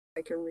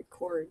I can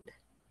record.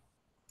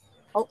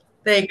 Oh,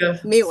 There you go,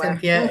 miwa.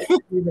 Cynthia. It's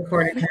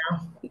recording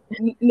now.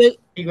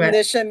 Miigwech.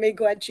 Nisha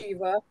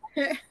Migwachiva.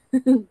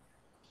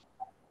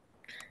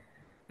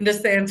 And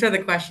just to answer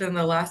the question,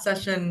 the last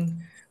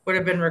session would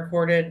have been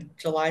recorded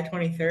July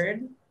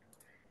 23rd.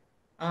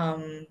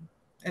 Um,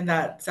 and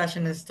that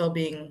session is still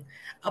being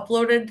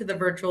uploaded to the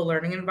virtual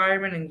learning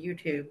environment in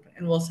YouTube.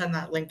 And we'll send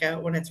that link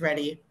out when it's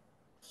ready.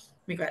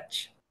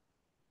 Miigwech.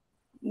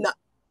 Na,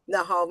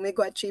 Nahao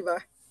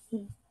Migwachiva.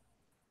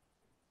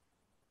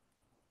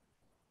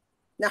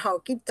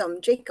 Nahao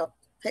Kitam Jacob.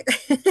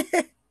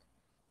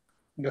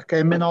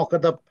 came in all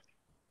cut up.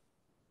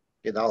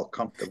 Get all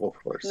comfortable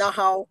first.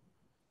 Nahao.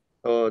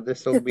 So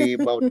this will be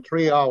about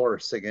 3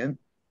 hours again.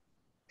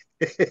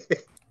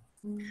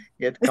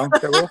 Get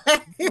comfortable.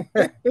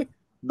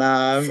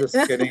 Nah, I'm just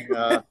kidding.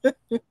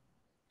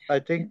 I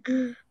think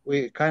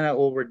we kind of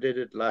overdid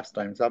it last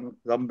time.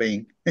 Some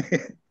being.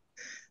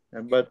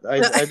 But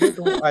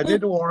I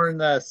did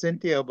warn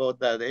Cynthia about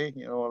that, eh?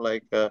 You know,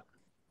 like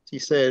she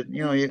said,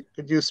 you know,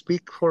 could you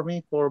speak for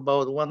me for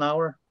about 1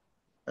 hour?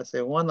 I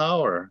said 1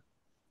 hour.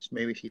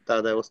 Maybe she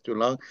thought that was too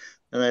long.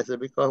 And I said,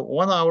 because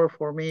 1 hour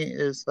for me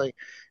is like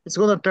it's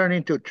gonna turn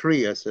into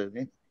three. I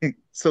said,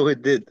 so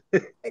it did.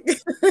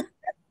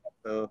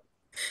 So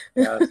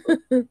yeah.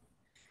 So,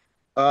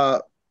 uh,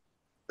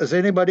 does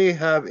anybody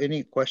have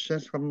any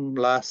questions from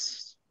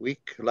last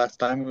week, last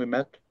time we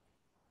met?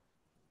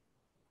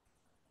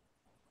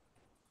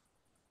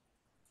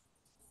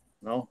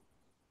 No?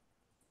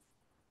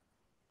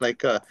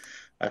 Like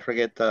I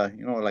forget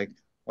you know, like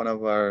one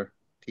of our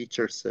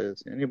teachers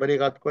says, anybody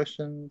got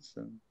questions?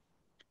 And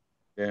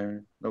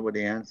then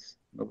nobody answers.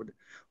 Nobody.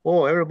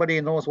 Oh, everybody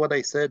knows what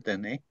I said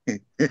then, eh?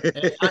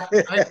 Hey,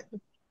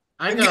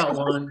 I got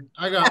one.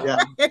 I got Yeah,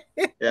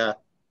 one. yeah.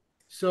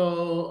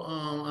 So,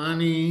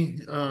 Ani,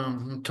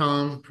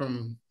 Tom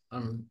from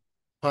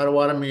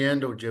Potawatomi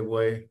and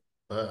Ojibwe.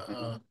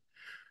 Mhm.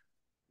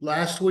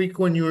 Last week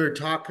when you were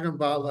talking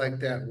about like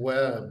that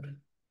web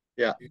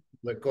Yeah.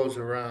 that goes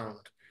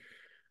around,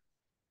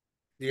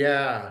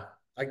 yeah,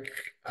 I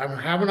I'm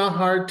having a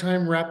hard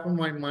time wrapping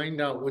my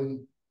mind out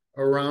when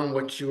around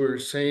what you were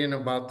saying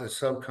about the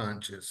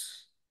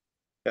subconscious.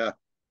 Yeah.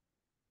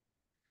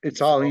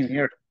 It's all So, in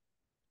here,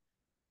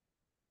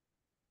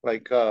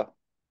 like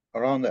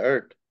around the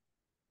earth,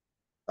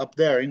 up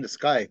there in the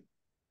sky.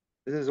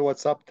 This is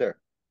what's up there.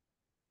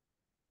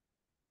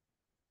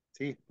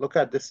 See, look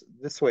at this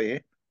way, eh?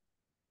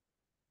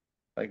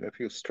 Like if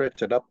you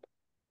stretch it up,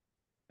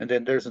 and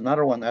then there's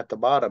another one at the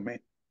bottom, eh?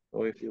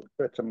 So if you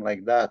stretch them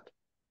like that,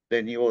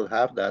 then you will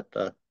have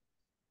that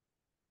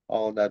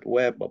all that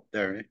web up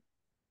there, eh?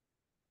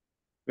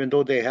 Even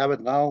though they have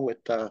it now with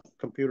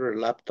computer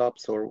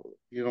laptops or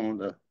you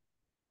know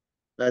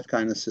that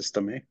kind of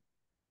system, eh?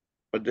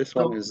 But this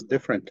one so is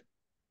different.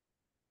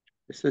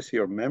 This is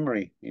your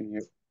memory in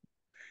your,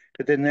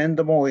 but then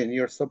endemo in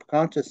your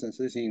subconsciousness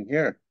is in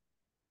here,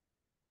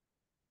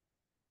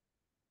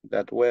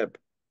 that web.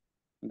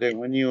 And then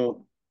when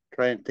you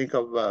try and think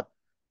of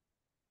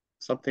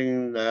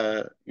something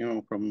that you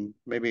know from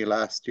maybe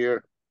last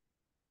year,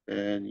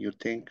 and you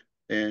think,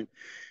 and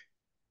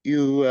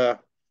you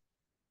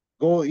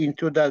go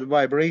into that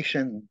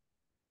vibration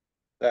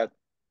that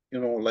you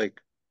know like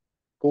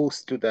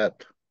goes to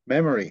that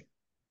memory.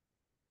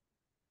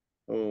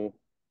 So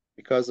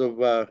because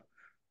of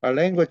our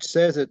language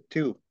says it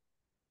too.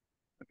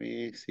 Let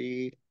me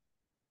see.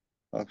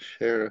 I'll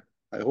share.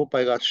 I hope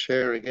I got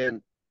share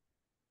again.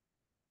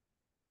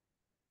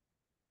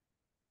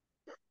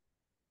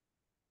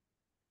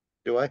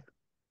 Do I?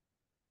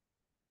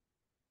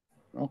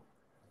 No?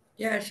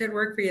 Yeah, it should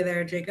work for you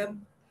there, Jacob.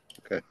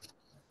 Okay.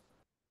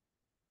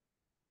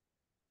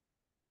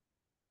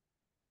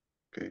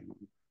 Okay.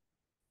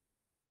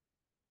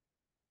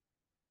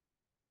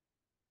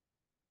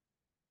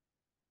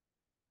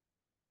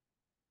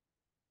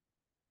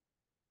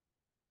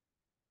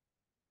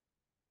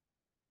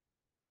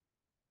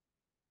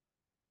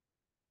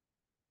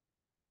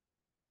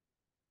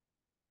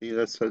 See,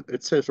 that's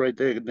it says right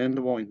there,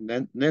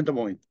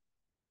 Nendemoin.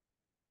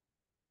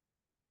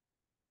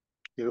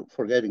 You're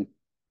forgetting.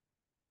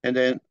 And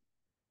then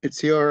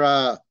it's your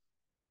I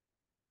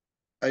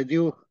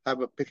do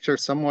have a picture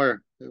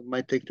somewhere. It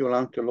might take too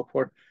long to look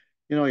for.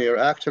 You know, you're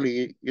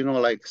actually, you know,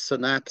 like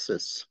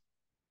synapses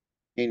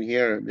in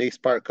here. They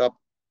spark up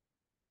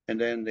and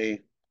then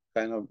they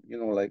kind of, you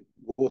know, like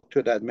go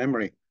to that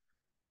memory.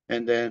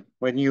 And then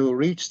when you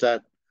reach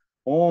that,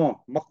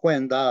 oh,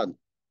 makwendad,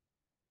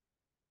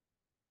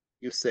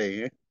 you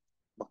say, eh?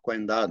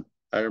 Makwendad.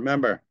 I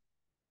remember.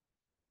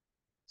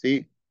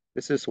 See,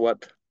 this is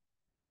what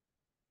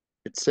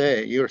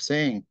you're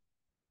saying,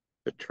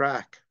 the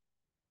track,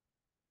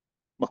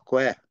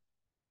 makwe,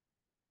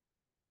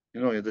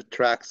 you know, the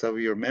tracks of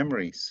your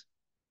memories.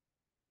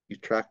 You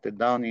tracked it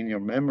down in your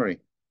memory,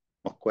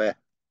 makwe,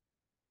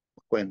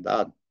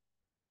 makwendad.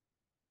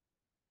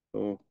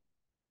 So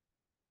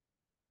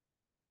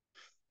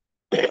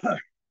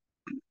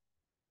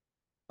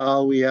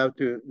we have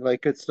to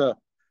like it's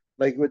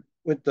like with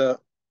the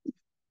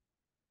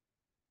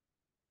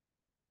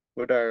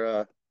with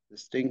our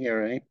this thing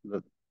here, eh?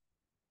 The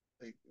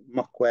like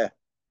Makwe,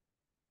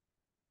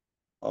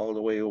 all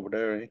the way over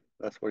there, eh?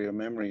 That's where your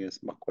memory is,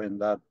 Makwe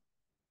and that.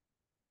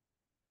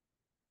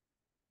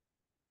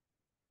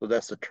 So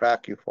that's the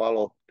track you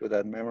follow to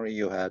that memory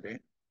you had, eh?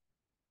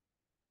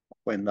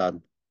 Makwe and that.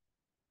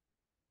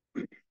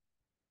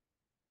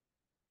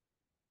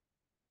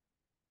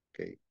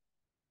 Okay.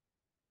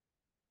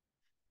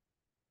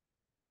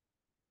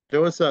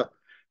 There was a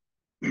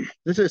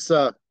this is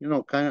you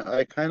know,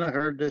 I kind of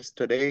heard this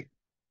today,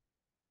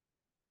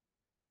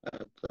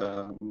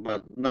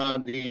 but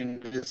not in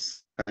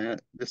this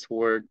this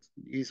word,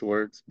 these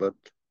words, but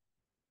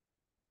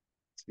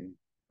let's see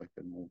if I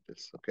can move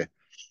this. Okay.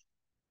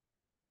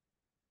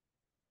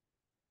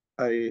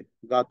 I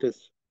got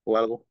this a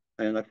while ago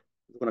and I was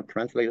going to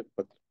translate it,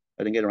 but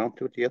I didn't get around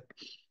to it yet.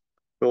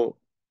 So,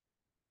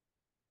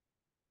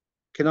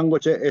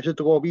 kinangwache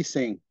eshitugo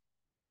saying,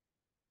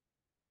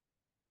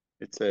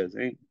 it says,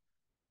 eh?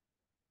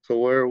 So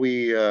where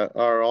we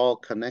are all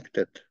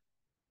connected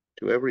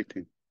to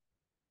everything.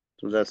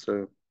 So that's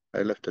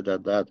I left it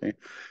at that. Eh?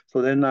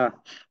 So then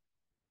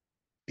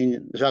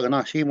in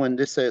Jaganashi, when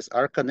this says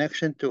our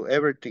connection to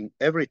everything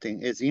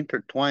is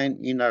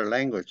intertwined in our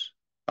language,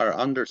 our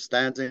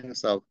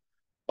understandings of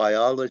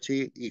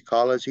biology,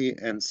 ecology,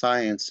 and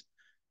science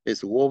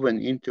is woven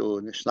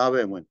into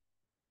Nishnawemon.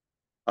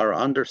 Our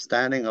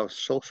understanding of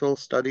social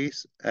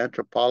studies,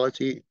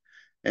 anthropology,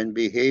 and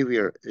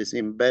behavior is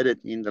embedded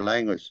in the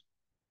language.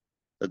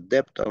 The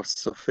depth of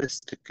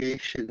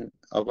sophistication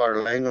of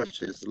our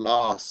language is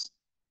lost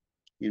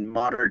in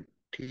modern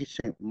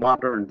teaching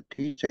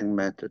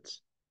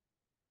methods.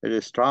 It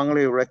is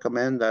strongly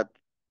recommended that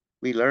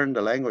we learn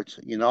the language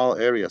in all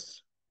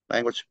areas.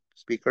 Language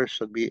speakers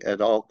should be at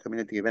all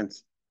community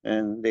events,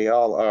 and they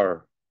all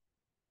are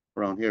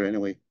around here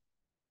anyway.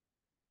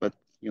 But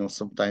you know,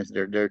 sometimes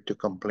they're there to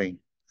complain.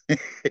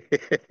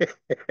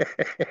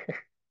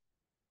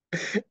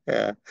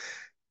 Yeah.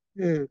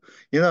 Yeah.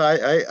 You know,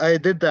 I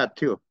did that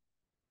too.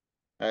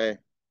 I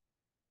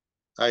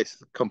I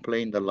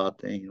complained a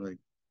lot, and like,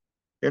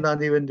 you're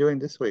not even doing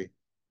this way.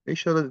 You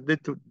should have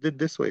did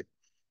this way.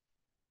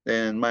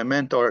 And my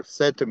mentor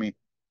said to me,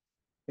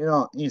 you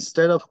know,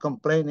 instead of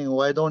complaining,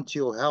 why don't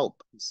you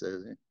help? He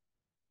says,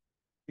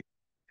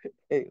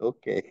 hey,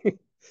 okay.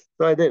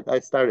 So I did. I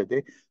started.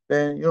 Eh?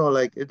 Then you know,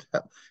 like it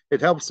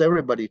helps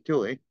everybody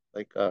too, eh?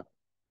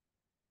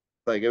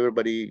 Like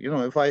everybody, you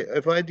know, if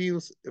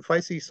I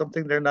see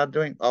something they're not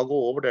doing, I'll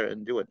go over there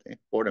and do it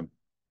for them,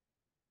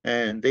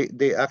 and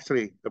they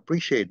actually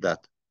appreciate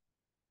that.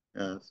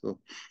 So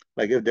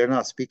like if they're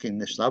not speaking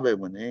Nishnawbe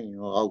when you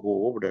know, I'll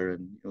go over there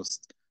and you know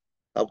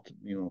help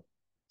you know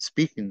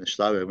speak in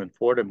Nishnawbe when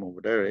for them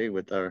over there,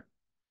 with our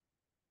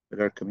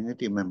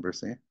community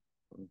members, eh?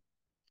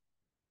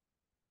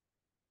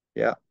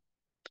 Yeah.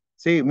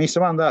 See,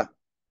 Misamanda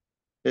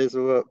is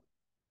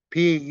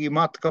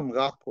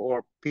Pigimatkamgak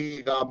or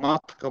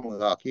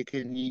Pigamatkamgak. You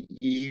can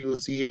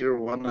use either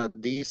one of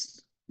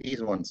these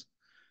ones.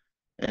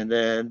 And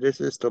then this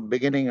is the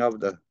beginning of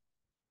this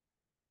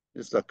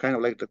is the kind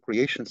of like the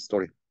creation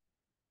story.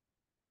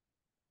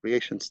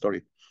 Creation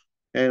story.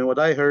 And what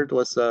I heard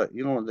was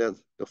you know,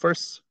 the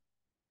first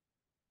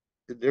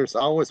there's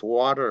always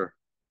water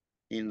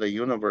in the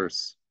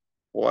universe,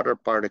 water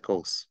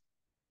particles.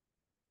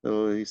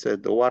 So he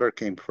said the water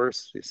came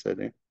first. He said,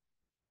 eh?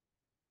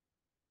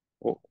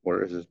 Oh,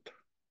 where is it?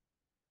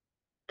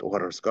 The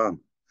water's gone.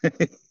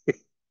 Right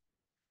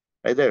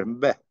there,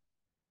 Mbeh.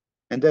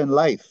 And then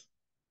life,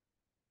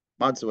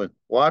 Madswin,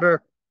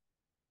 water,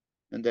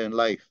 and then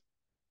life.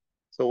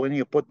 So when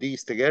you put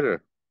these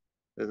together,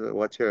 this is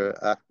what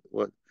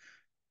what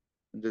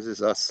this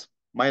is us,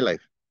 my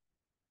life,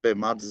 Be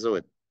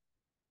Madswin.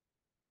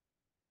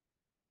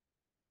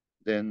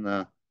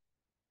 Then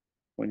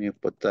when you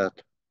put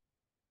that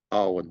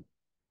Awan,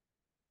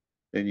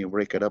 then you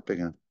break it up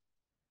again.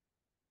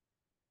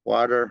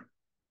 Water,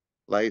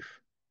 life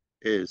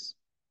is.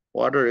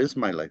 Water is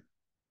my life.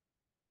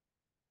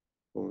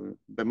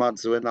 Be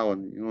Madswin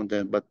Awan, you know,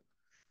 then, but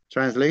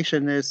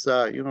translation is,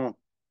 you know,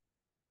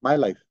 my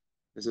life.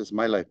 This is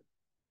my life.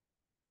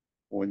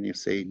 When you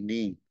say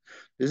Neen,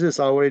 this is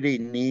already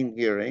Neen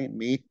here, eh?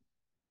 Me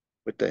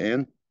with the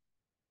N,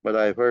 but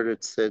I've heard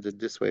it said it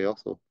this way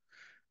also.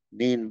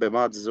 Neen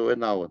Bemad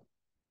Zoenawan.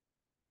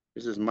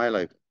 This is my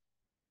life.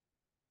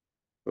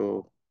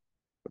 So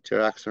what your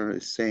accent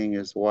is saying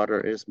is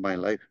water is my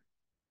life.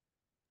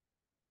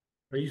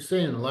 Are you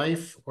saying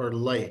life or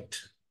light?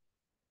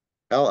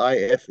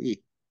 Life.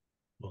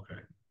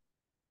 Okay.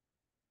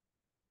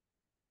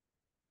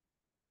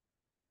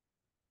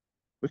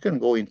 We can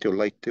go into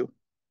light too.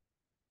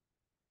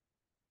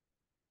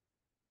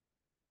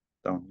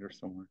 Down here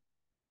somewhere.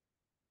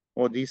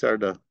 Oh, these are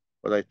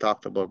what I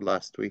talked about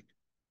last week.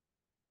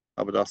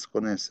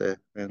 Abadaskonese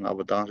and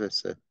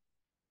Abadangese.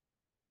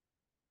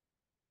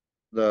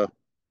 The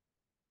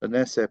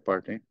Nese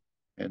part, eh?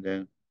 And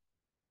then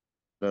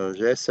the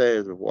Jese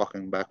is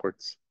walking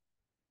backwards.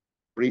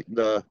 When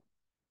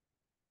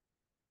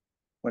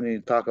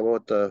you talk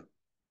about the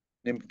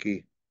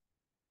Nimki,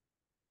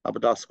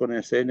 Abadas ko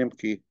na say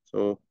nimki.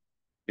 So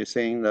you're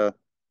saying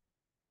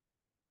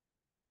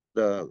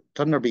the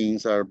thunder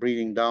beings are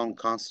breathing down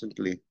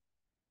constantly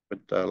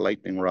with the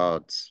lightning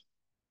rods.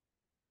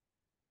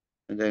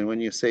 And then when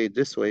you say it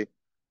this way,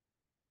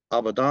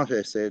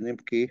 Abadante say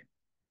nimki,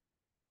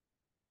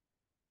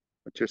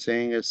 what you're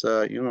saying is,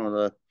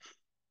 they're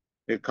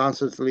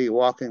constantly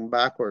walking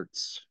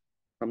backwards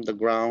from the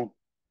ground.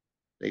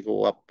 They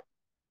go up.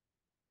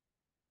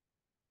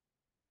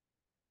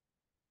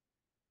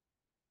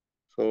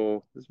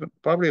 So it's been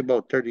probably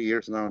about 30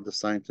 years now. The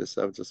scientists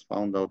have just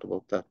found out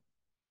about that.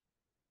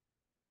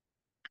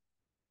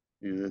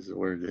 This is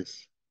where it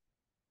is.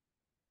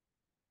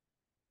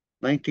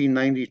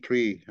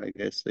 1993, I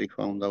guess they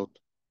found out.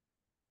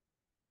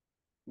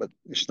 But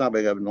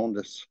Ishnabeg have known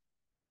this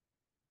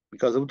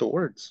because of the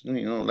words,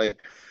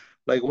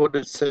 like what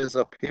it says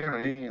up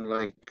here,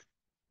 like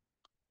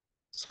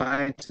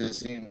science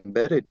is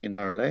embedded in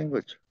our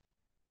language.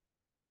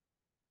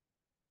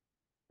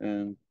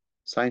 And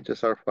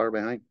scientists are far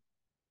behind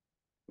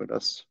with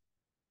us.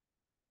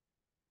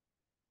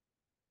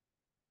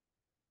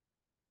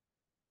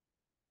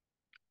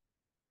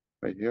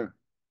 Right here.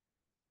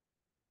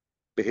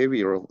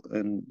 Behavioral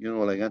and,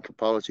 like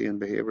anthropology and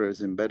behavior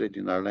is embedded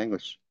in our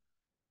language.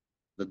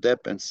 The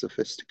depth and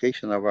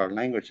sophistication of our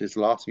language is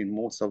lost in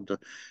most of the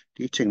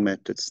teaching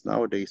methods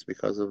nowadays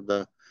because of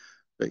the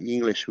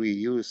English we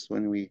use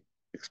when we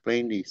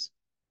explain these.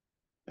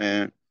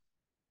 And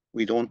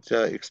we don't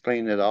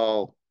explain it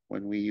all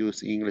when we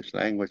use English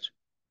language.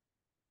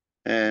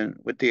 And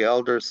with the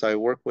elders I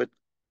work with,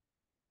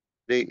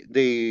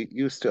 they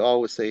used to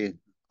always say,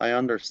 I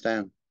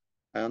understand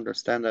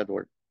that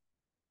word.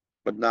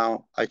 But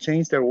now I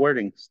changed their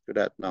wordings to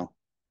that now.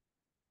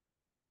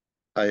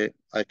 I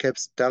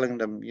kept telling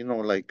them,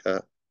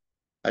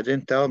 I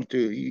didn't tell them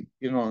to,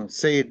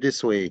 say it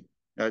this way.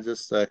 I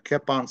just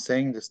kept on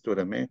saying this to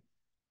them.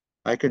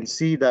 I can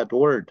see that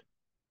word.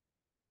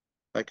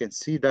 I can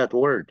see that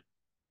word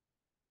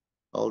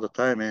all the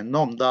time. And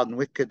no, I'm done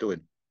wicked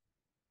with.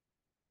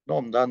 No,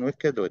 I'm done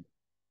wicked with.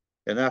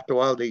 And after a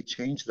while, they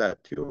changed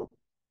that too,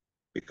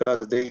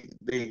 because they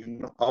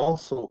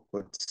also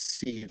could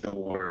see the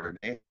word,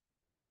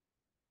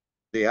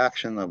 the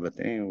action of it,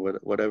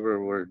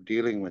 whatever we're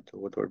dealing with,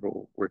 whatever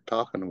we're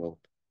talking about.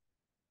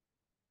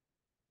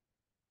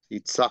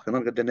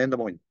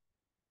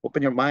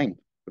 Open your mind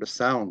for the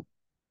sound.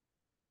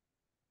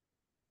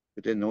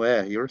 Within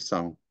your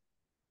sound.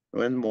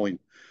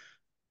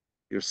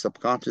 Your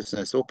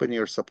subconsciousness. Open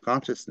your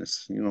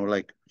subconsciousness,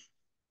 like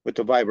with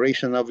the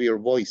vibration of your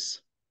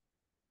voice.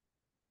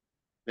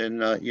 Then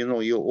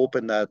you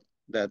open that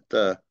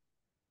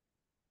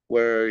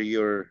where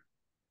your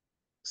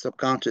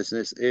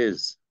subconsciousness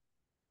is.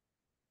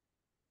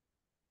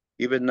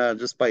 Even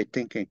just by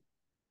thinking.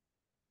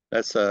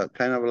 That's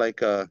kind of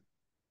like a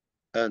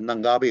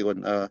Nangabi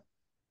one,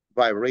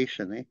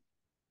 vibration,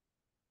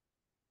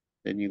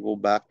 Then you go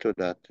back to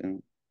that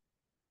and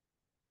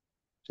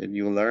then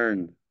you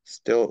learn.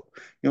 Still,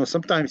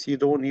 sometimes you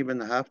don't even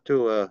have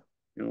to,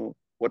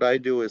 what I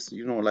do is,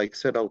 like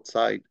sit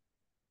outside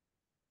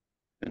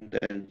and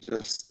then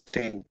just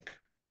think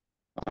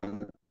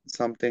on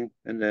something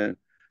and then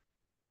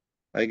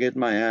I get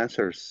my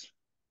answers,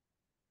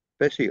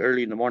 especially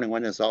early in the morning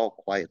when it's all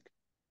quiet,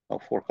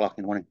 about 4 o'clock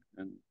in the morning.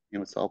 And,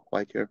 it's all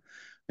quiet here.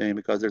 And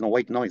because there's no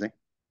white noise,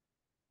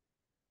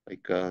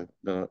 Like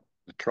the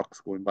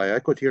trucks going by. I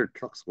could hear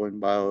trucks going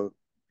by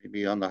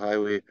maybe on the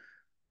highway.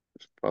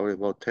 It's probably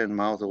about 10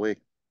 miles away.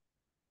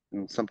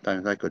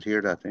 Sometimes I could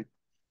hear that thing.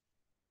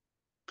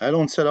 I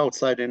don't sit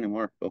outside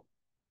anymore though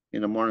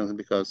in the mornings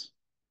because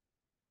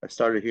I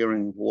started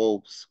hearing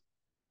wolves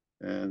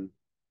and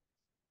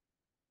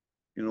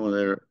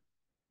they're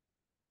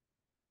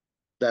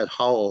that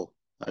howl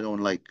I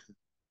don't like.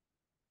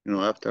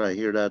 After I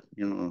hear that,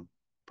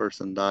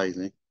 person dies,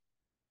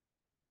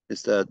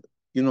 It's that,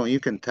 you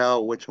can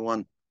tell which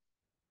one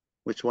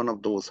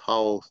of those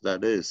howls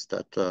that is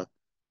that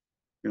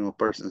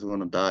person's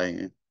gonna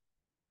die,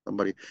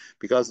 somebody,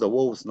 because the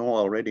wolves know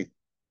already.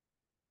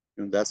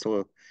 That's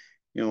what,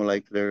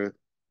 like they're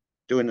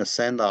doing a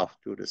send off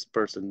to this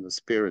person, the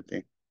spirit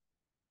thing.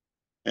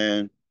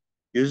 And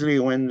usually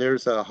when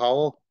there's a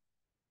howl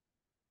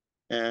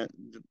and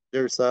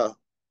there's the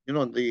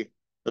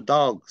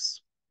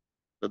dogs,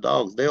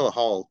 they'll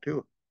howl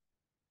too.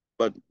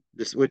 But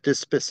with this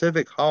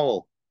specific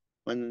howl,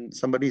 when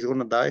somebody's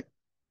gonna die,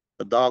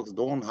 the dogs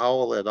don't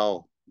howl at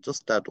all.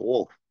 Just that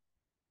wolf.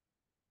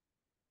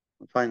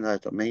 I find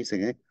that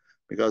amazing,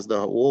 Because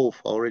the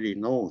wolf already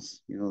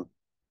knows,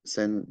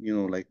 send,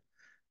 like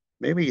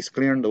maybe he's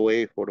clearing the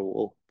way for the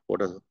wolf, for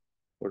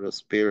the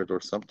spirit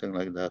or something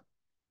like that.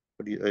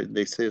 But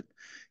they said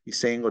he's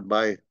saying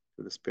goodbye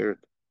to the spirit.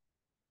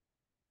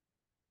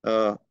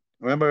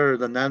 Remember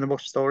the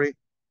Nanabush story?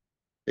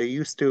 They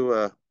used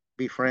to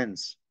be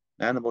friends,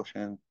 Nanabush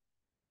and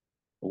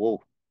the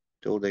wolf,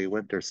 till they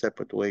went their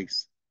separate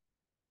ways.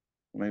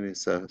 Maybe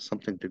it's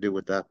something to do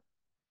with that.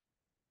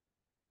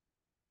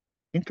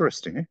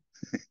 Interesting,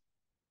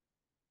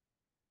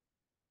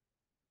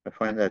 I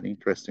find that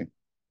interesting.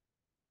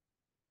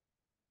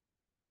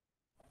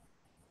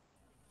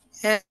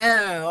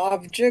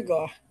 Of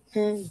Jigo.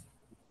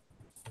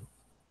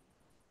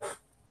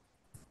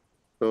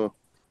 So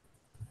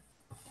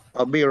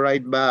I'll be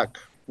right back.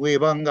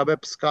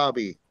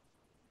 Webangabepskabi.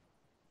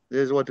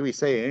 This is what we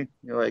say, eh?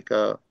 You're like,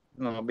 I'll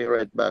be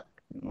right back.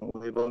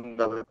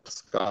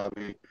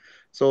 Webangabepskabi.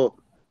 So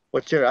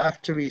what you're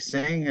actually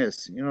saying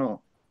is,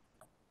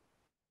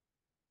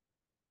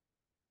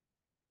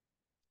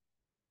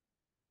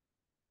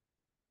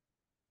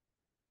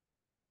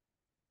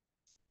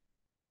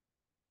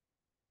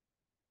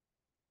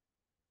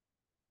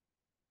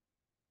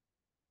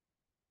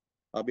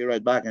 I'll be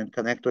right back and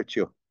connect with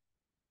you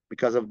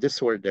because of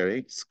this word there,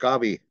 eh?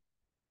 Skabi.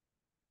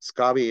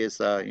 Skabi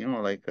is,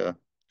 like a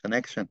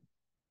connection.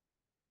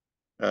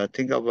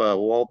 Think of a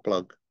wall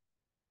plug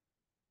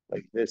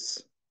like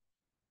this.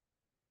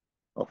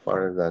 How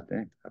far is that?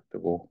 Have to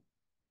go.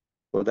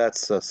 So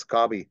that's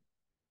Skabi.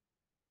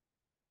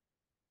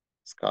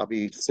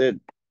 Skabi Sid.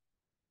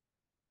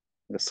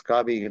 The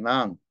Skabi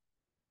Nang.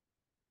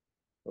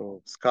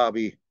 So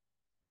Skabi.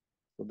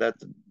 So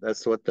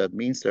that's what that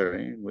means there.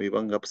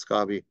 Webangap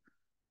Skabi.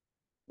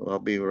 So I'll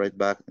be right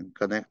back and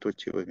connect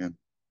with you again.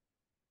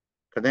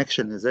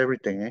 Connection is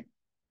everything,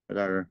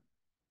 with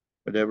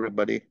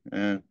everybody,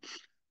 and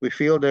we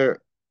feel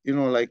there.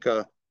 Like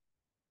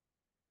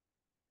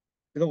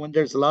when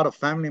there's a lot of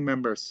family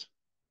members,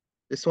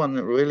 this one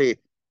really,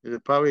 you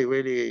probably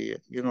really,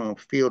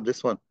 feel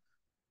this one.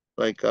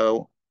 Like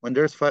when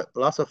there's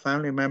lots of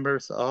family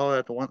members all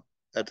at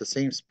the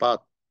same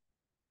spot,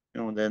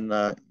 then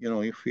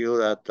you feel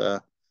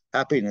that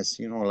happiness,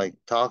 like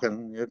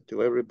talking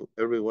to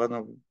every one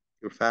of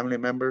your family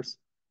members,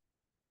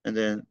 and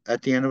then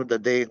at the end of the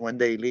day, when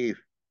they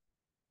leave,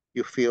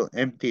 you feel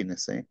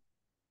emptiness,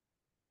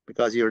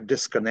 because you're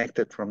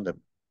disconnected from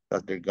them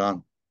because they're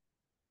gone,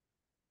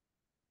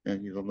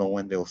 and you don't know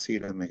when they'll see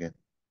them again.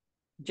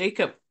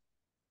 Jacob,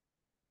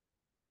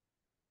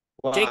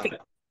 Wow.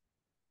 Jacob,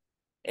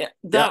 Yeah.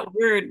 that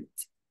word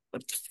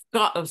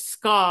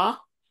ska,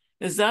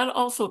 does that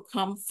also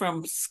come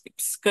from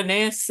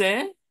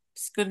skanese?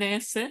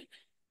 Skanese?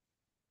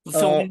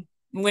 So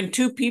when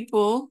two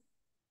people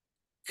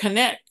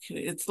connect,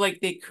 it's like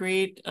they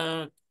create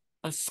a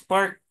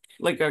spark,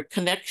 like a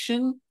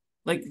connection,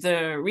 like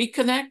the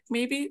reconnect,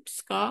 maybe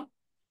ska.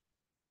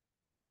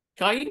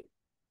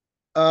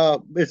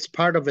 It's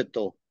part of it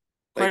though.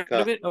 Part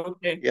of it,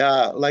 okay.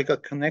 Yeah, like a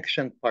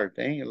connection part,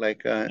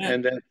 Like Yeah.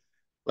 and then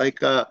like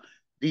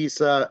these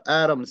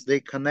atoms, they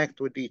connect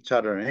with each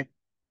other,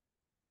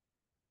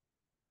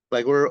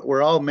 Like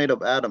we're all made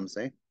of atoms,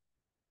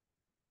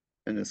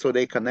 And so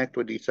they connect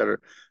with each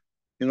other,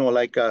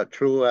 like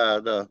through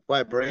the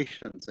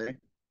vibrations,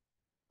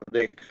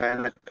 They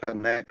kind of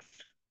connect.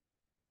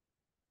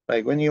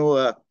 Like when you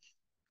a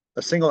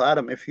single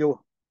atom, if you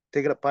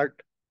take it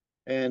apart,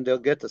 and they'll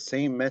get the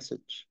same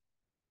message.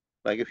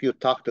 Like if you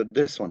talk to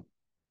this one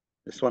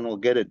will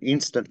get it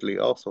instantly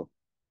also.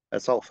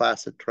 That's how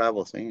fast it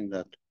travels,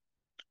 that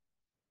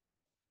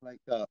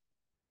like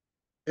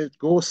it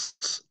goes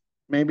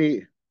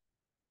maybe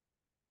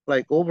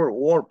like over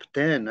warp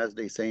 10, as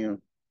they say,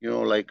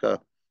 like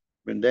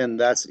and then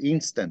that's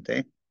instant,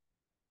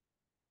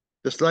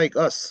 Just like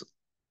us,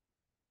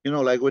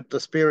 like with the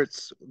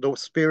spirits,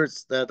 those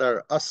spirits that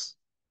are us,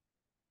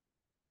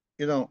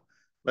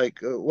 like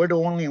we're the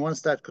only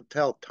ones that could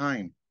tell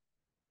time,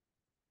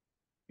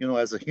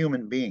 as a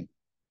human being,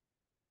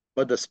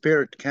 but the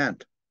spirit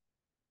can't.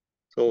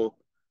 So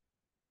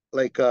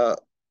like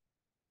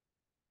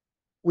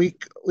we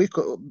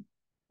could,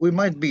 we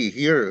might be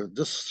here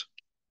just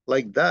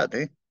like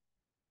that,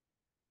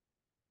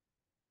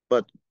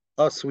 But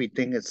us, we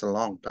think it's a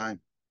long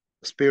time.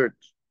 Spirit,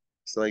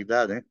 it's like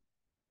that,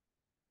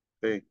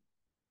 Okay,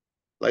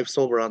 life's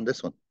over on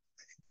this one.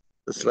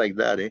 It's like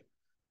that,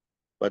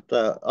 But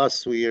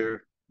us,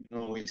 we're,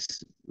 we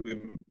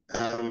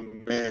have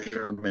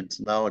measurements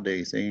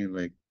nowadays,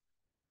 like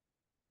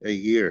a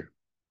year.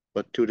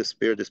 But to the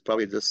spirit, it's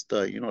probably just,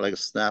 like a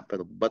snap of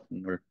a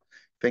button or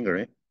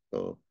finger,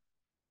 So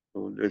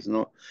there's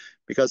no,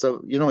 because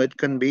of, it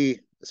can be,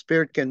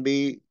 spirit can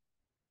be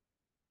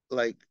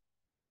like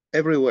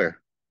everywhere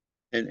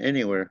and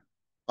anywhere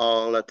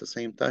all at the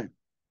same time.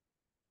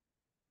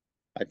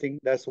 I think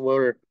that's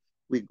where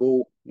we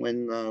go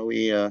when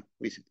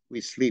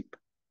we sleep.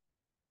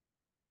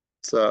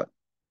 It's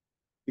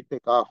we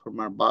take off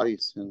from our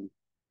bodies, and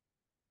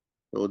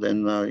so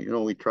then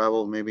we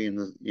travel maybe in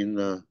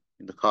the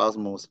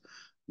cosmos,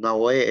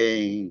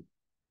 naway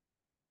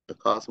the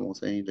cosmos,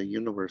 the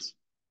universe.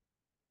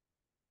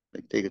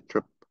 Like take a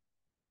trip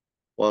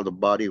while the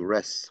body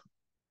rests.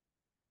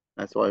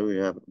 That's why we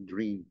have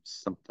dreams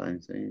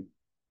sometimes.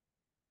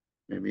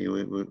 Maybe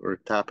we're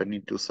tapping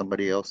into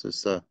somebody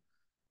else's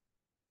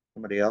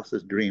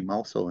dream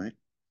also,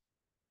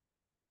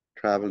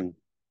 traveling.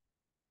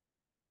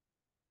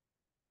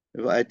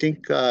 I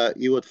think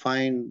you would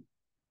find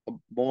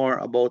more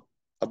about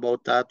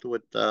that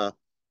with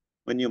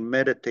when you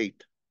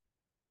meditate.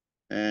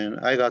 And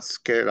I got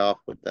scared off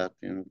with that,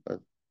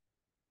 but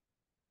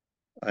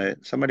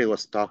somebody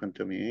was talking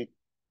to me,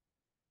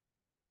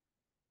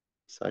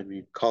 beside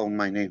me, calling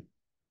my name.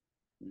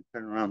 And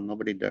turn around,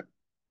 nobody there.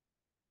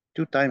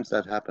 2 times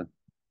that happened.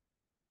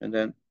 And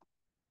then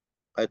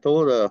I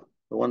told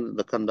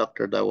the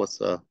conductor that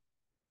was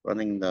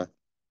running that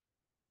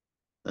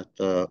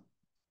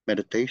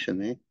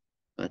meditation,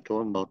 I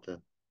told him about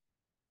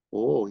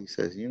he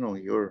says,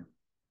 your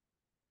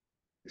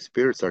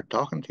spirits are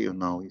talking to you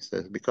now, he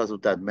says, because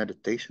of that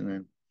meditation.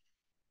 And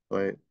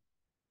so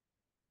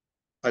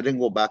I didn't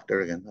go back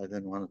there again. I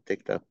didn't want to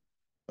take that.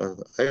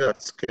 I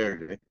got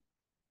scared.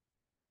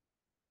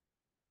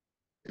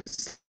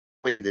 It's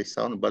the way they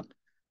sound, but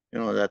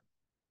that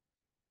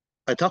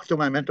I talked to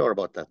my mentor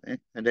about that,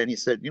 and then he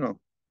said,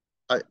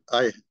 I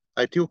I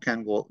I too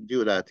can go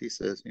do that. He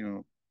says,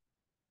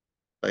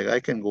 like I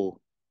can go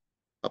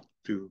up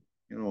to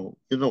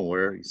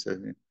where, he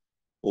said,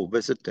 go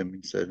visit them.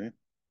 He said,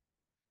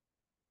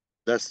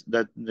 that's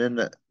that. Then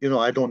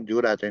I don't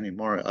do that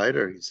anymore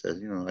either. He says,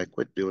 I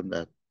quit doing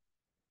that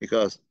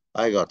because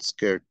I got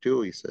scared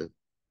too. He said,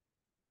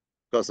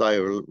 because I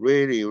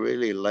really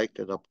really liked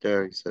it up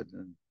there. He said,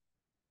 and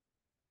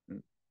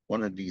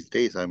one of these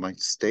days I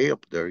might stay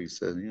up there. He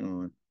said,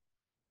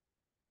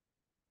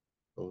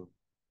 so,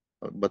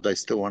 but I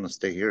still want to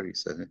stay here. He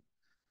said.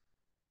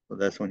 So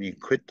that's when you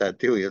quit that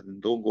too. You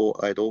don't go.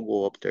 I don't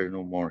go up there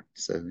no more.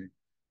 He said,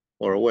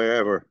 or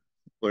wherever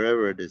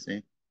it is.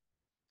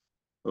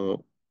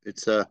 So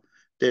it's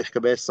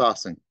Deshkabe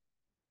Sassing.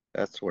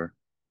 That's where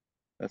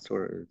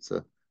it's.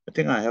 I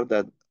think I have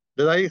that.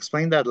 Did I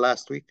explain that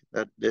last week?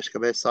 That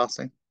Deshkabe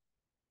Sassing?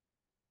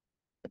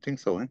 I think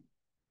so.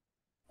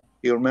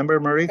 You remember,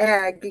 Marie?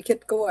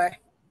 Gikit ko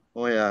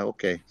Oh yeah.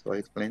 Okay. So I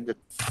explained it.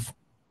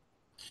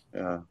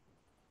 Yeah.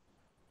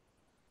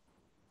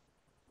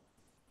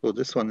 So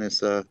this one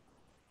is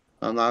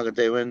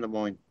Nagadewa in the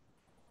morning.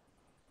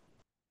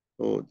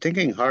 So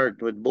thinking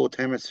hard with both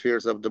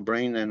hemispheres of the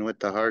brain and with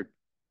the heart.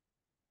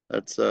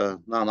 That's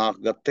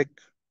Nanagatik.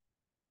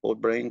 Both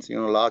brains,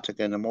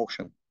 logic and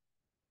emotion,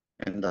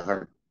 and the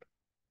heart.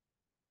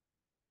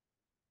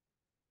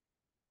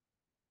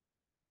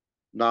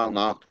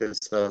 Nanak is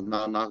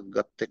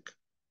Nanagatik,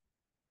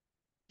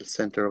 the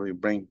center of your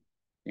brain,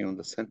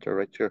 the center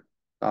right here,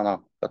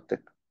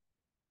 Nanagatik.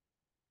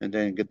 And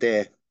then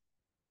Gade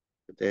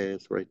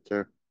is right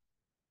there,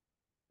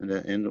 and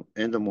then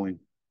in the morning.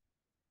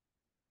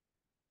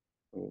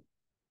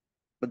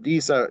 But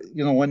these are,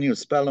 when you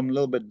spell them a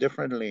little bit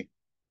differently,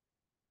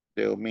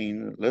 they'll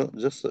mean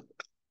just a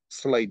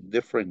slight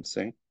difference,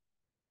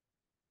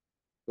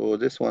 So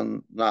this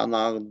one,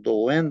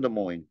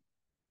 Nanagdoendamoin,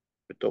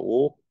 with the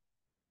O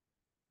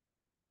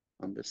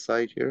on this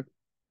side here,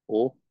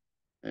 O,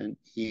 and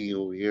E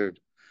over here.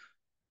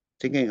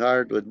 Thinking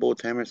hard with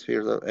both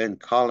hemispheres and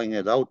calling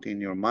it out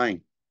in your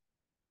mind.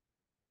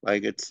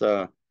 Like it's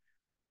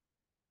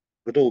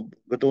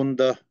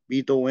Gadunda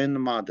Vito in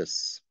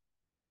Modis.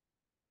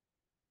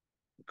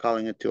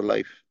 Calling it to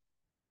life.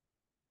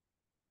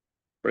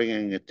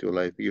 Bringing it to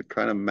life. You're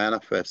trying to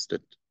manifest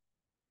it.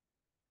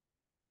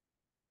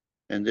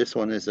 And this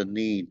one is a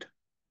need.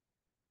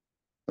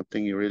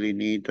 Something you really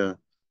need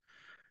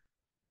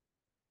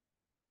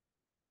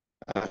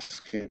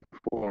asking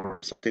for,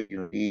 something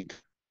you need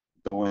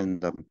doing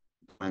done.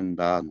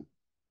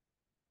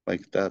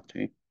 Like that,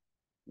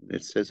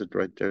 It says it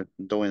right there.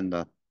 Doing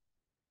that.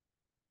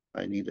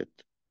 I need it.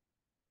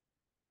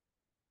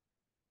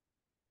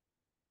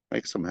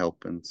 Like some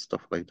help and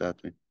stuff like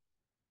that.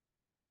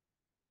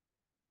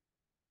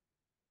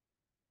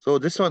 So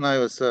this one I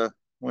was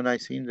when I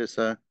seen this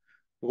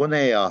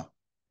Gunea.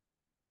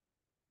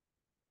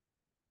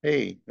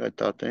 Hey, I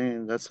thought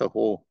that's a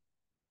whole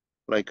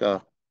like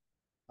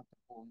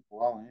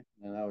wow,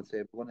 and I would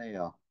say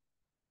Gunea.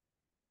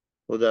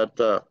 So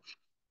that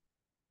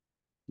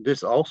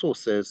this also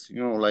says,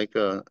 like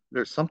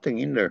there's something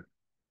in there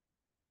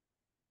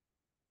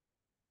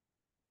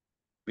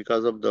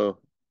because of the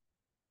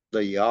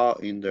ya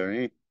in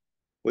there,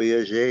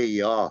 Voyager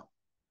ya.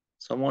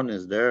 Someone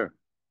is there.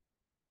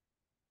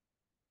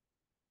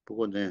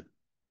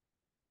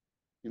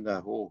 In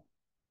that hole.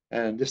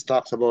 And this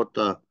talks about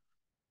the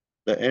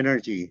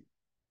energy.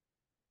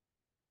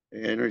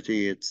 The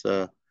energy is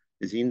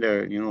in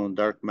there,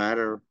 dark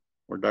matter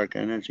or dark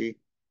energy.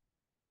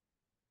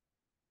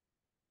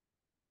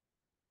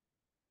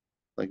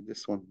 Like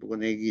this one.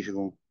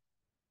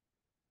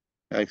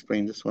 I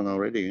explained this one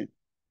already.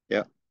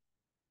 Yeah.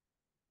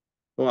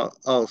 Well,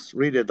 I'll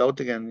read it out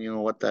again,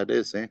 what that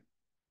is,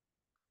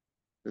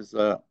 There's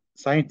a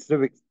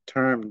scientific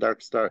term,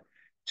 dark star.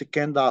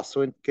 Chikenda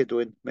swin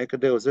kidwin, make a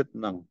deal with it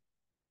nang.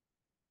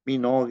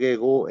 Minoge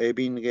go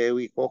ebin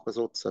gewi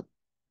kokazotsa.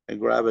 A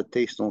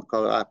gravitational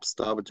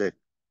collapsed object.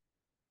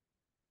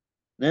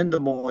 Then the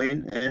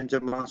moin and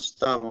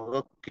Jamastam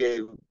a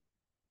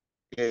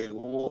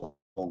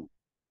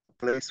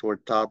place where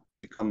thought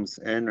becomes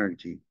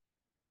energy.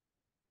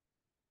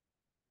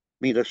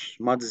 Midash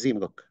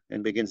madzimgok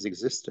and begins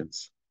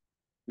existence.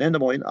 Then the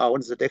moin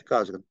awan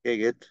zetekazgan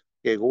keget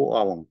kego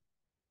awang.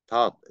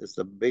 Thought is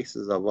the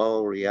basis of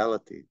all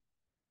reality.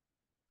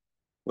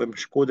 Wim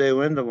shkude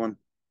wendaman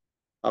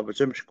Aber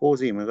Jim's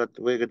cozy, we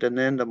got an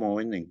end of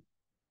winning.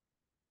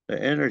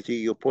 The energy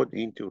you put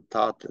into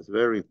thought is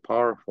very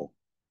powerful.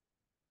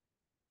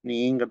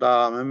 Ni inga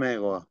da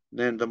memego,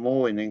 then the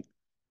winning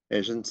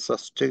isn't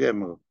such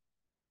tigamo.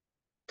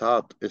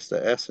 Thought is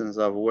the essence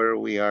of where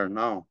we are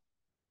now.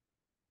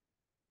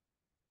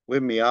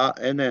 With me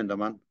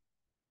enendaman.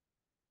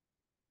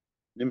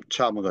 Nim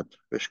chamagat,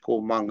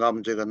 vishko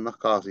mangam jigan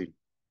nakasi.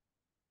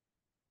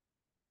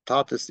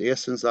 Thought is the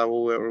essence of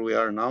where we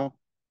are now.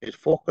 It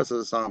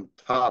focuses on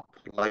thought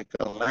like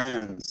a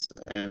lens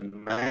and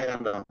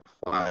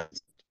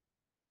magnifies.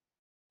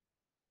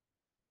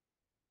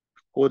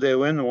 Kude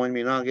when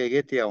we not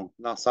get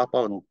na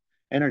sapano,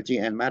 energy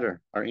and matter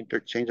are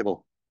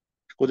interchangeable.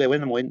 Kude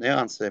when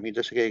neanse mi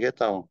just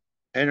get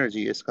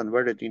energy is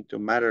converted into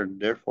matter,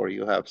 therefore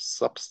you have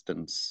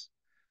substance.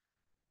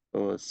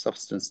 So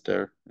substance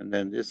there, and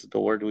then this is the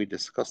word we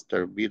discussed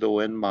there,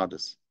 bido and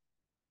modest.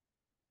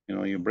 You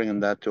know, you're bringing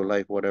that to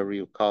life, whatever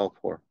you call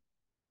for.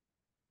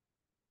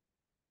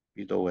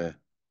 Bido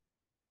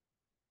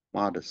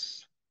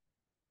modest.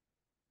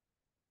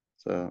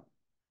 So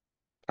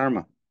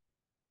karma,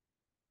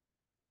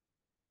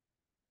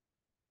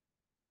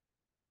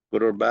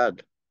 good or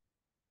bad,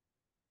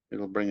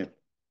 it'll bring it.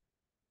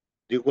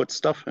 Do good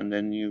stuff, and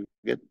then you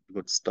get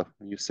good stuff.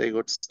 And you say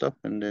good stuff,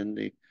 and then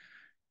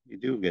you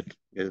do get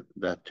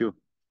that too.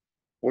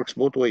 Works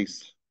both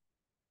ways.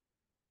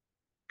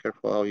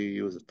 Careful how you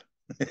use it.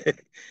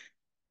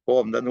 Oh,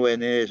 I'm done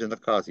with in the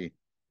kazi.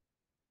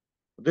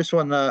 This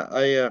one,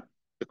 the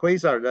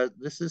quasar.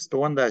 This is the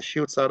one that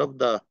shoots out of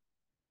the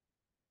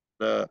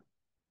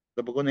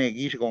bagone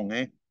gishgong,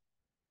 eh?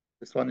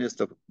 This one is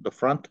the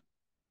front,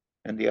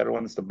 and the other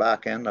one is the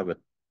back end of it.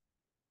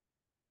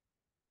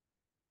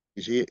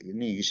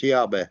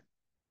 Gishiabe,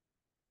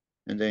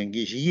 and then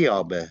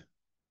gishiabe.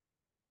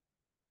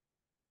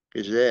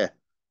 Gije,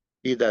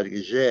 either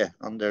gije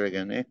on there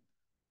again, eh?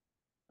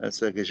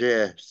 That's a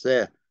gije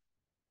se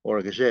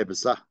or gije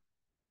bza,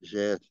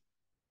 gije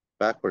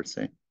backwards,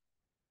 eh?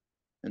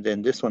 And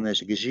then this one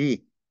is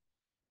giji.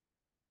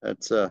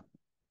 That's it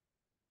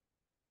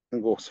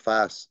goes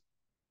fast.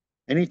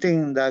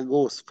 Anything that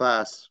goes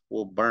fast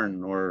will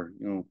burn or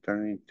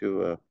turn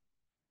into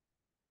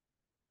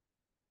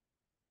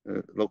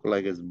look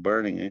like it's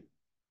burning, eh?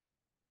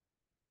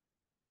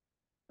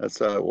 That's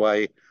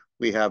why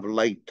we have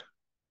light.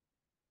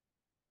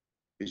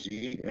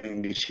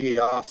 And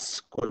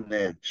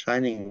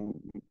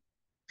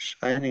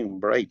shining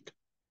bright.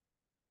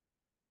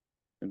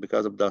 And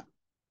because of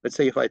let's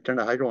say if I turn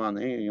the hydro on,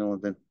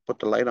 then put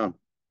the light on.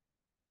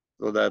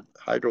 So that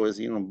hydro is,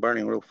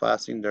 burning real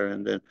fast in there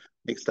and then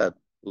makes that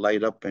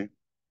light up, eh?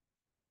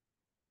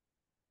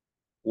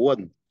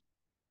 Wood.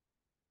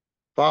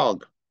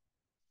 Fog.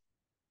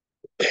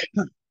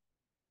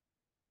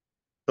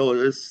 So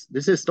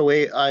this is the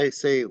way I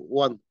say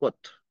one foot,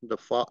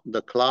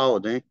 the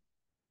cloud, eh?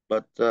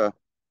 But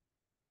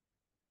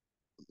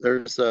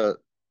there's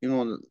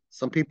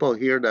some people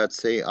here that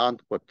say on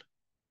foot.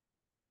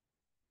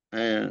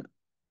 And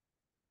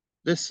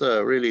this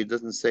really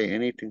doesn't say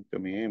anything to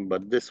me,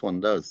 but this one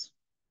does.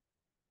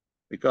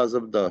 Because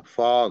of the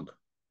fog.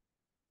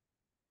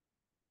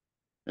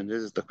 And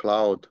this is the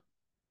cloud.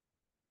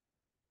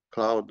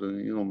 Cloud,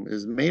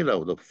 is made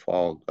out of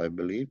fog, I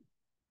believe.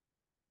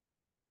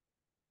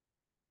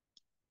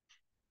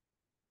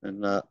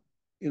 And,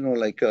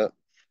 like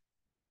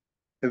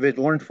if it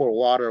weren't for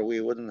water, we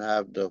wouldn't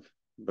have the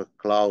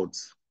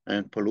clouds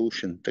and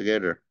pollution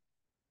together.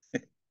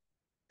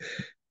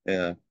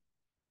 Yeah.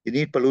 You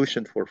need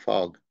pollution for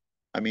fog.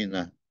 I mean,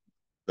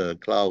 the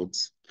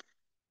clouds.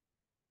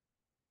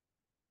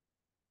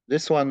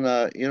 This one,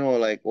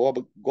 like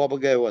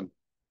Guabagawan.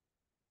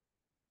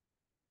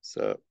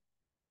 So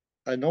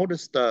I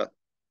noticed I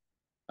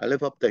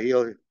live up the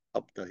hill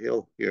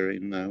here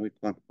in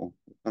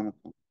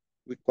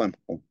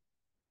Wikwampo.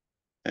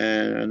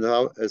 And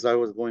as I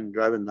was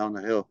driving down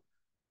the hill,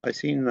 I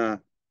seen the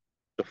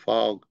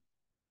fog.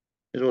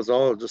 It was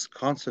all just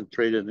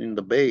concentrated in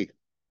the bay.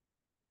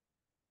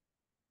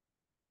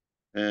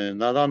 And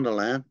not on the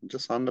land,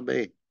 just on the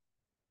bay,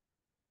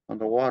 on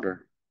the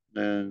water.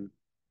 And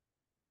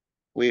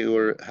we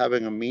were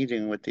having a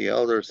meeting with the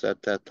elders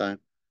at that time.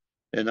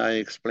 And I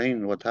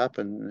explained what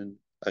happened. And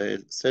I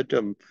said to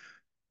him,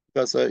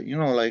 because,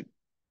 like,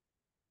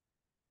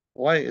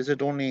 why is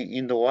it only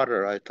in the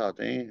water, I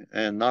thought, eh?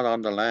 And not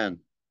on the land.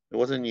 It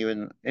wasn't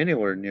even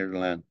anywhere near the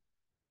land.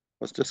 It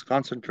was just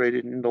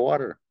concentrated in the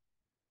water.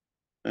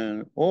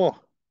 And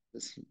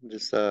this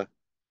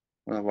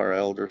one of our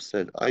elders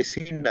said, I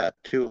seen that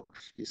too.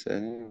 She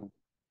said,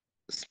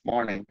 this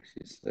morning,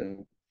 she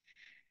said,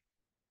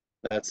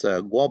 that's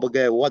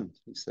Guabagay one,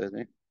 he said,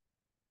 eh?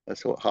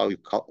 That's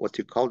what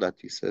you call that,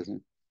 he says. Eh?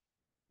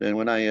 Then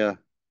when I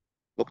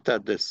looked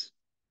at this,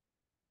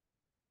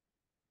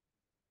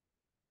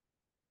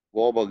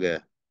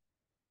 Guabagay,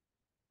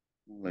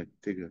 like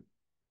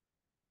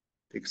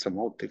take some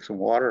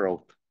water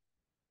out.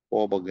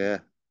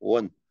 Guabagay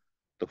one,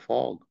 the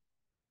fog,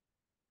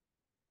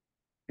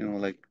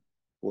 like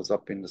goes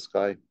up in the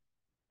sky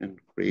and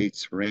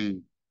creates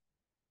rain.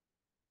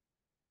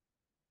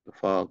 The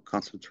fog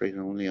concentrating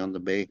only on the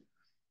bay,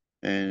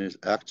 and it's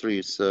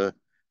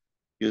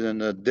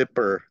using a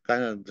dipper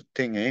kind of the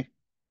thing, eh?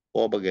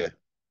 Wabage.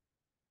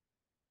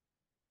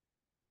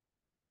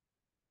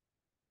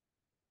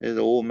 It's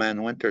the old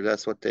man winter.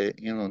 That's what they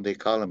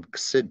call him,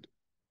 Ksid.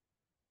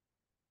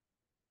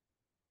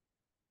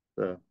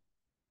 So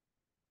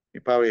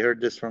you probably heard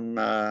this from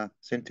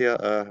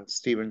Cynthia,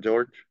 Stephen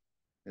George.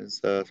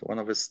 Is one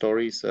of his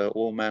stories,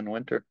 Old Man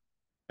Winter,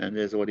 and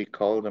is what he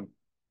called him.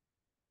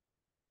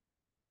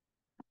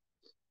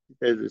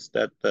 Is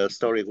that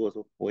story goes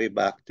way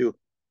back too.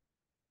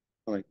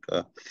 Like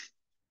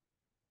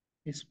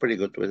he's pretty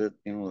good with it,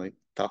 like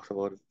talks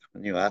about it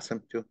when you ask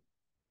him to.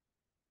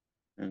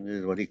 And this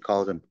is what he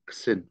called him,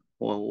 Ksid.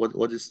 Well,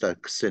 what is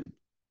that, Ksid?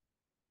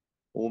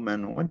 Old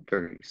Man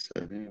Winter, he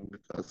said,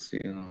 because he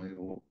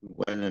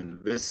went and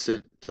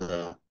visited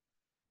some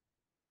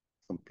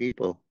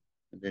people,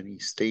 and then he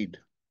stayed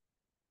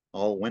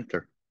all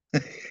winter.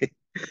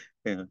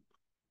 Yeah.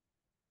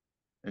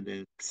 And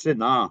then Ksid,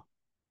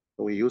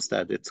 so we use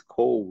that. It's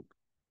cold.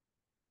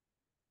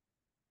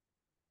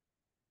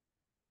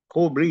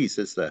 Cold breeze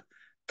is the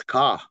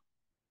tka,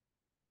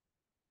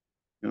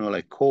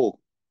 like cold.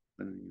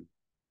 And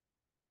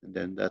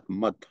then that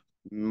mud,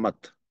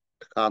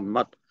 tka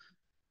mud,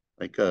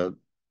 like a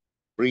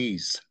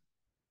breeze.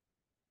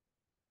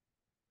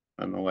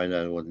 I don't know why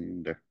that wasn't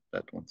in there.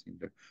 That one's in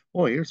there.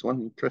 Oh, here's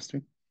one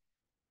interesting.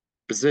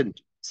 Bazin,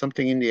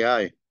 something in the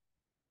eye.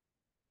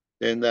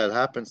 Then that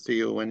happens to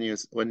you when you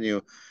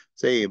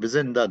say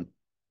bazin done.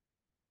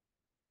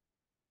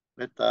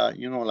 But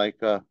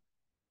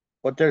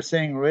what they're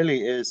saying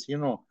really is,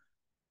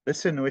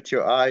 listen with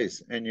your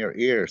eyes and your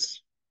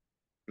ears.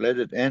 Let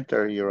it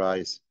enter your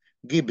eyes.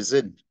 Gi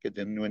bazin,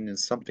 when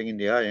there's something in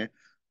the eye.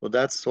 Well,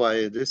 that's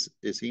why this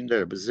is in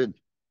there, bazin.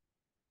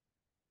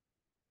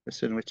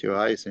 Listen with your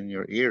eyes and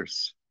your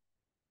ears.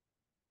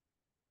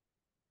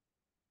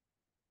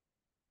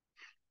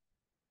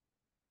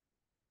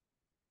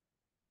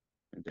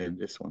 And then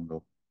this one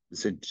go,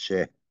 bazin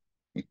she.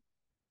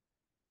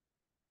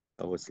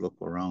 Always look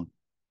around.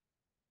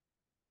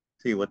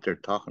 See what they're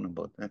talking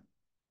about.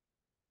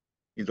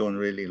 You don't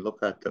really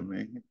look at them.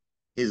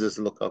 You just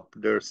look up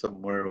there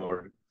somewhere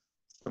or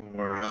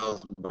somewhere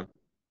else, but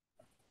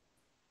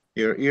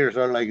your ears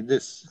are like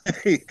this,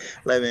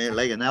 like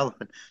an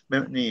elephant.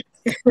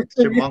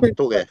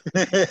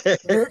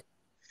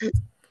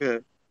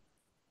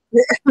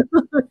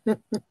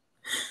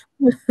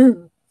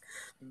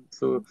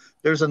 So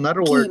there's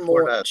another word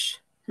for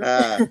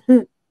that.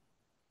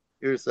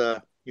 Here's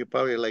you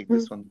probably like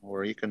this one,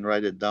 or you can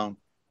write it down.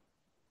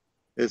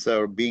 It's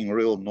being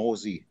real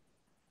nosy.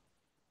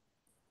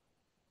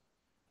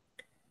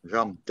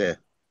 Jamte.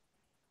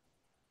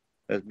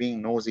 That's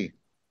being nosy.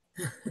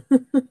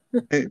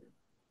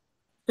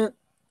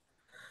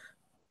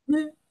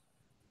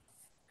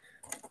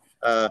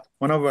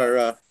 One of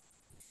our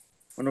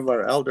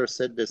elders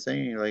said the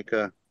same, like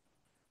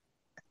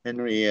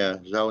Henry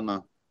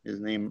Jauna, his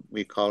name,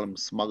 we call him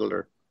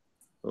smuggler.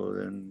 So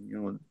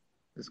then,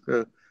 this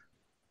guy,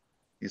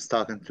 he's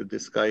talking to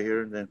this guy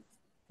here, and then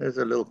there's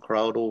a little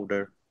crowd over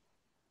there.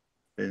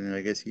 And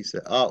I guess he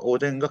said,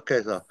 oden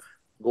gakesa,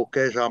 goke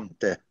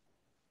jamte.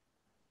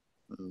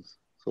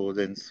 So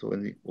then,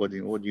 what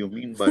do you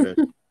mean by that?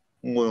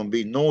 I'm going to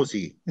be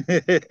nosy.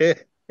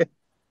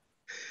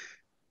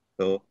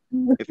 So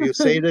if you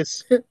say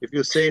this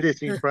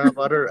in front of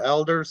other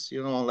elders,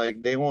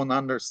 like they won't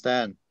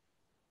understand.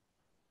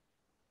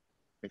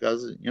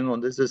 Because,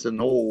 this is an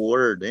old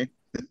word, eh?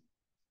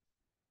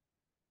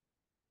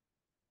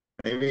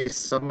 Maybe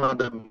some of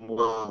them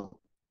will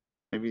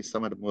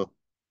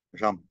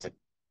jump.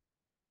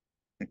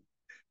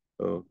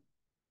 So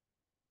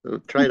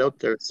try it out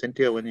there,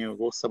 Cynthia, when you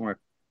go somewhere.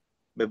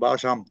 Beba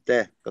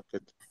jumte.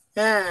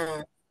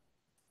 Ah.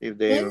 See if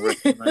they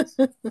recognize.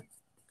 See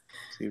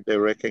if they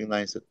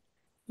recognize it.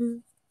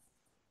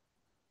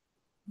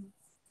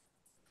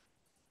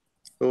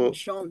 So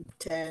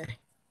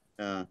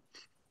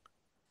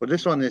but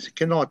this one is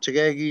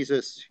kinoomaagzidaa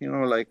is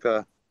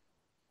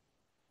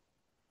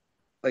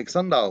like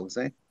sundials,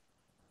 eh?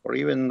 Or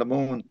even the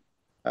moon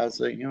has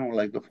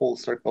like the full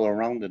circle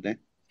around it, eh?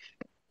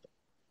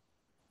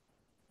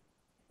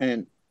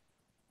 And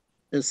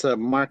it's a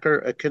marker,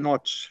 a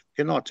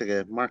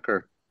kinoomaagzidaa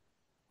marker,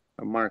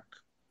 a mark.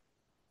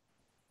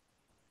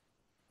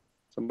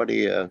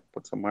 Somebody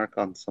puts a mark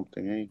on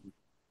something, eh?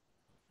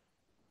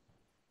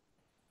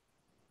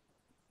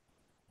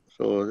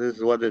 So this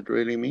is what it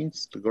really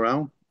means: the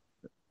ground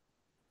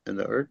and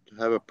the earth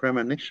have a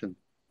premonition.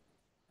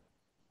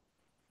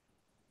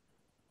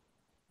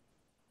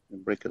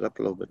 And break it up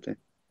a little bit, eh?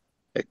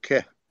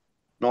 Eke,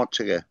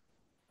 nooaatsigaa.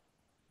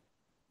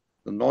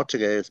 The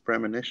nooaatsigaa is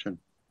premonition.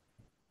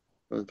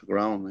 It's the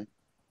ground, eh?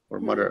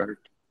 Or Mother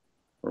Earth,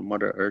 or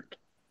Mother Earth.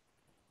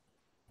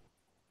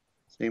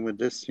 Same with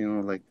this,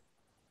 like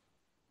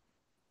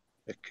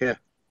Eke,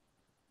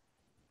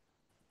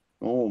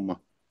 Nooma.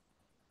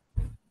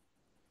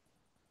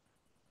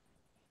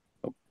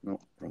 Oh, no,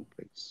 wrong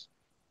place.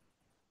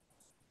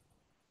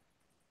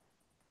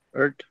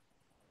 Earth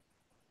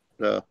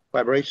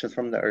vibrations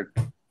from the earth.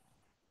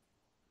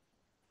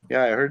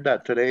 Yeah, I heard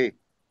that today.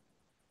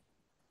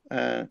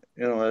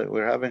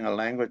 We're having a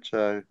language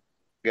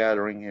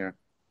gathering here,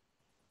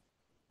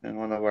 and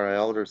one of our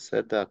elders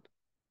said that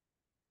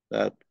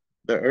the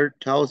earth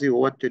tells you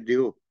what to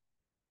do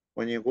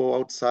when you go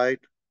outside.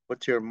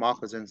 Put your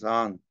moccasins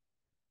on.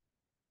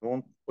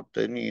 Don't put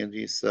any of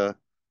these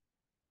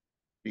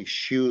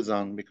shoes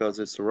on because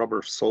it's a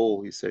rubber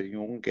sole. He said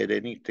you won't get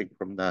anything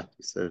from that.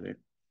 He said,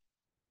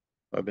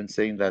 I've been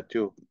saying that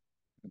too.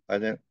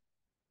 I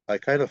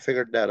kind of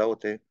figured that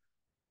out.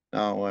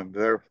 Now I'm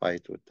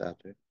verified with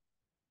that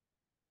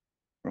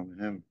from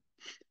him.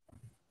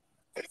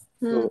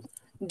 So,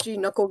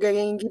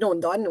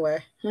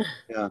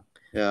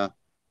 yeah.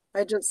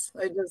 I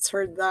just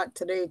heard that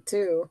today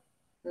too.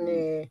 Mm.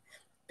 Ni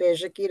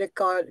bejikira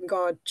ka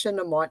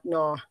chinamat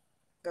na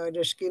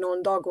just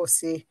ginondago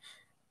si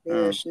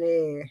yes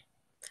ni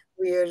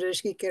we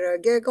just kira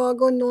ge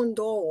gago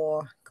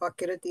nondo ka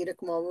kira tira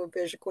kamamu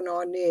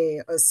bejikuna ni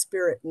a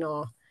spirit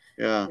na.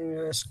 Yeah.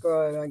 Yes,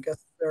 good. I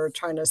guess they're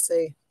trying to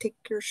say, take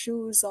your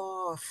shoes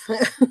off.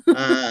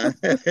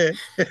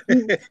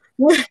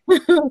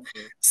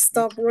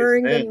 Stop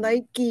wearing the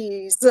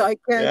Nikes. I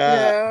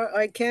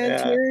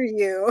can't hear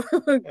you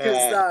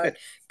because that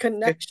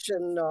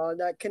connection,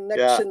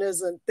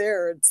 isn't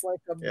there. It's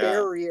like a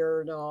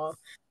barrier, no.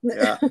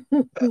 Yeah.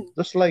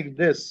 Just like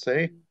this,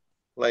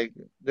 like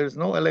there's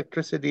no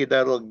electricity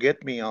that'll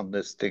get me on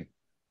this thing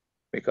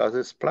because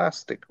it's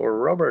plastic or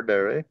rubber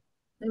there,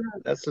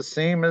 That's the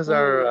same as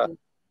our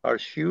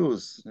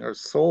shoes, our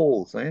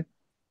soles,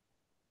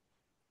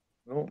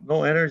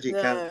 No energy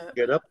can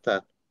get up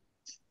that.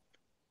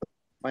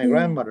 My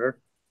grandmother,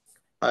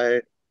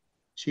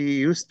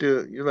 she used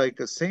to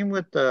same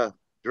with the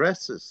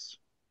dresses.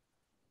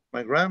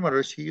 My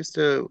grandmother,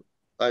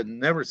 I'd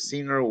never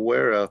seen her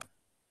wear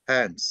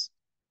pants.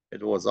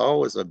 It was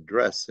always a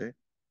dress, So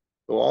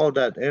all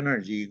that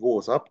energy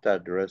goes up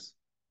that dress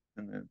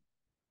and then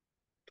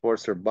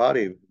towards her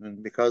body.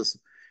 And because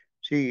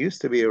she used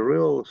to be a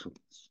real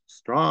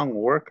strong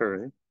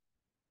worker,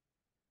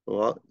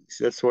 So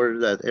that's where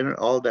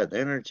all that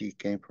energy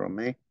came from,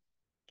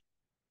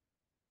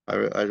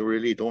 I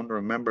really don't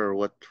remember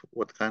what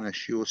kind of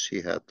shoes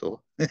she had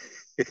though.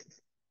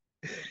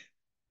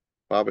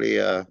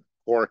 Probably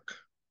cork,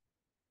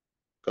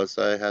 because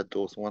I had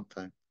those one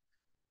time.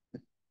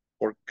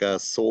 Cork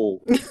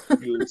sole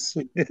shoes.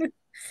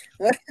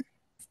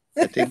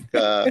 I think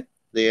the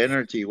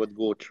energy would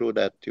go through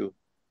that too.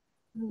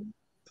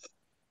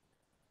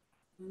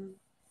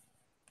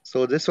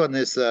 So this one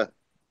is a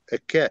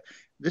cat.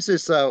 This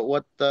is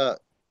what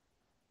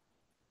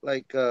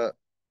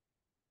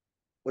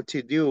what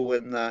you do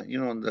when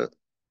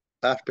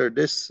after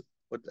this,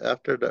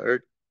 after the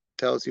earth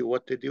tells you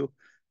what to do.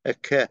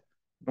 Eke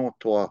no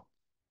toa.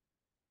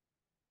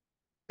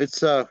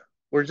 It's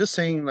we're just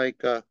saying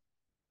like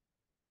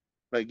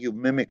you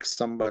mimic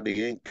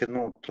somebody in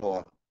no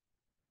toa.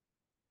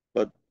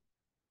 But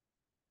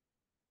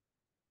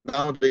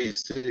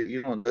nowadays,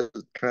 there's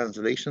a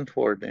translation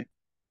for it.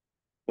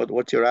 But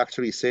what you're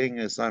actually saying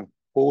is I'm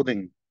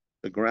holding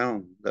the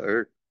ground, the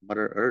earth,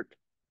 Mother Earth.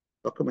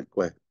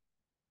 Wakamikwe.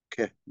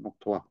 Ke no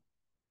toa.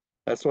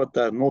 That's what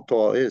the no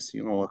toa is,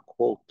 a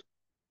quote.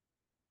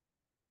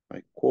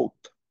 I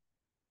quote.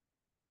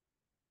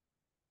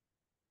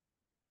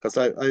 Because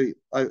I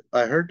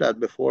heard that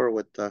before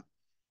with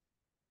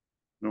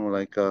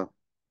like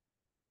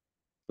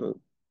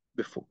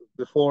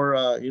before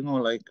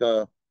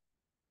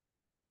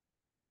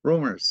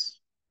rumors,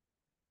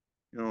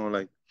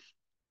 like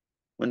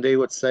when they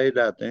would say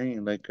that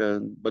thing,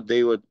 but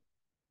they would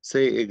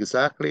say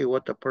exactly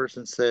what the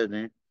person said,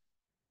 and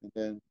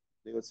then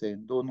they would say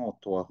do no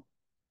toi,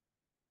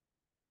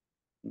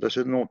 does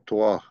it no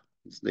toi,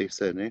 as they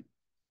said,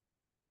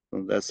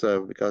 So that's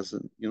because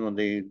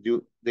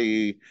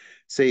they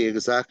say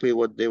exactly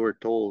what they were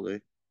told,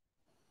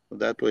 So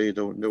that way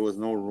there was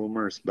no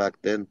rumors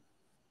back then,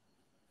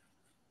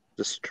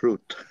 just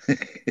truth.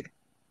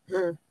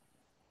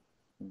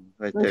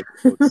 Right there,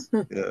 quotes.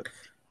 Yeah.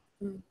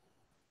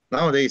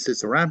 Nowadays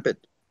it's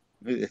rampant.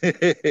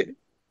 There's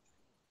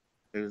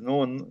no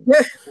one.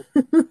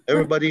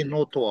 Everybody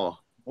no toa,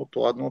 no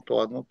toa, no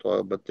toa, no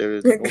toa, but there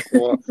is no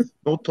toa,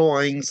 no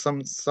toaing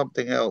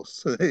something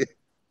else. They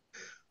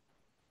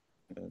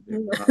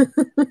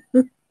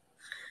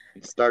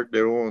start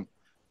their own.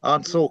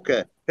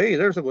 Ansoke. Hey,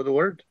 there's a good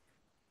word.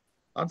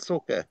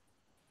 Ansoke.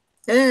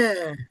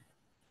 Yeah.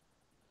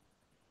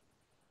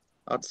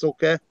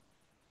 Ansoke.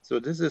 So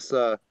this is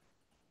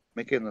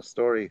making a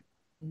story.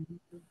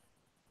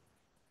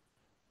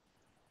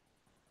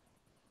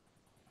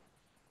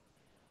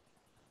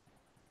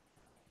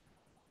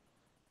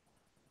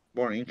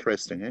 More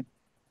interesting,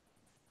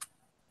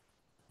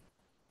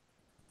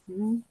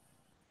 And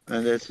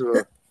it's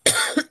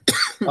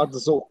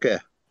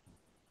Adzoke.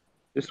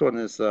 This one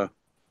is a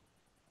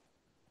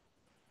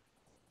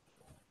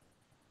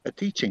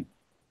teaching.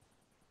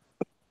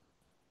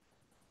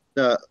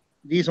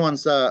 These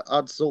ones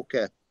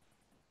Adzoke.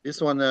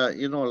 This one,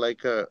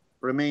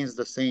 remains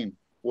the same.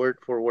 word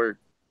for word,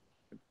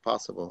 if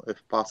possible.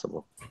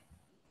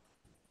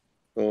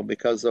 So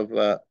because of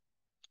like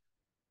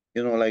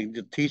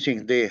the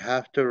teachings, they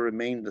have to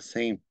remain the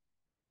same.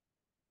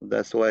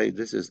 That's why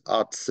this is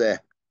atse.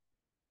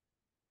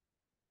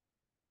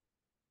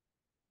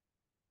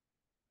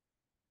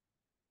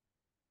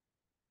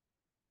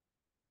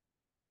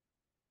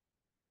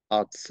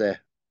 Atse.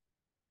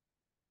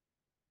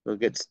 They'll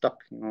get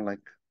stuck,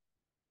 like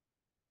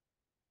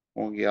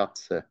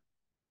ongyatse.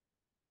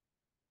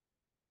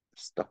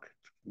 Stuck.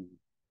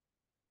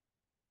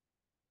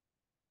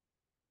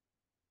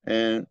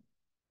 And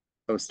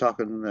I was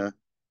talking the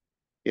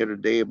other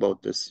day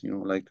about this,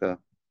 like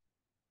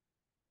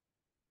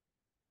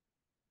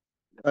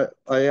I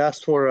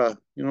asked for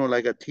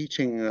like a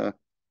teaching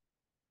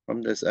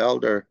from this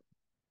elder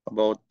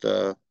about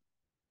the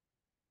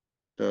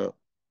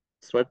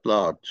sweat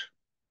lodge,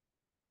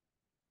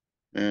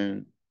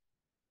 and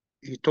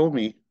he told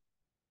me,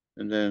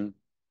 and then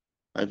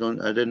I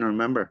didn't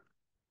remember.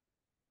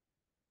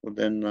 Well,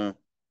 then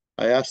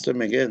I asked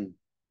him again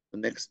the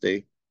next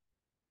day.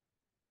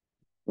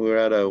 We were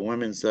at a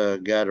women's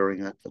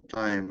gathering at the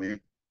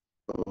time,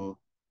 so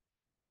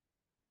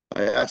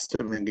I asked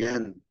him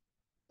again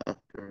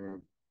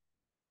after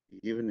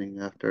the evening,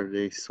 after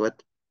they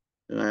sweat,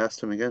 and I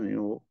asked him again,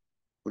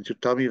 would you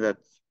tell me that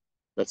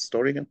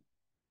story again?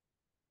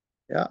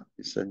 Yeah,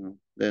 he said no.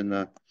 Then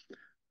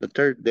the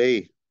third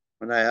day,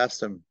 when I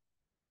asked him,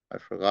 I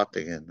forgot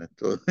again.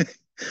 So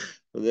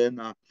then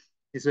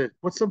he said,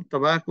 "Put some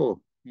tobacco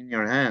in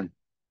your hand,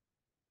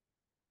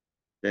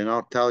 then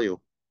I'll tell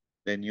you.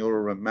 Then you'll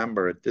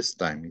remember it this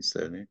time," he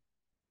said.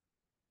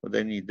 But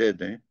then he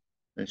did,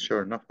 and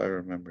sure enough, I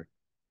remember.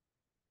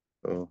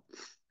 So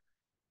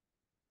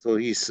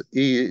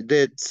he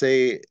did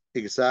say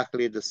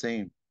exactly the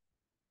same.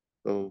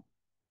 So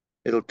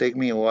it'll take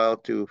me a while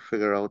to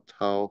figure out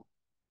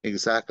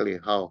exactly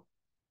how.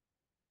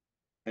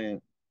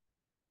 And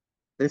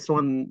this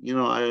one,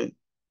 I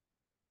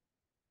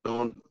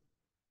don't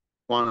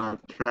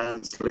want to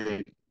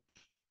translate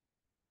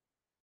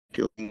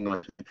to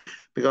English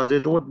because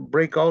it would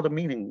break all the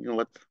meaning,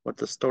 what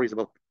the story's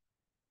about.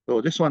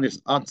 So this one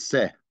is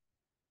anse.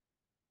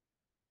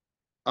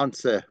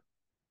 Anse.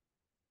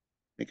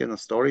 Making a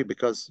story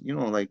because,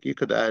 like you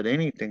could add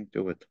anything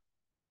to it.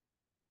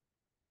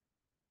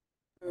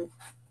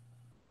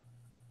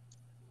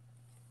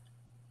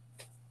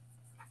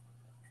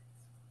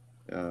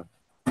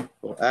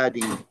 So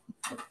adding.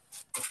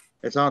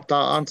 It's not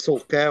anso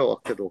keo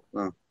kedo.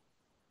 No.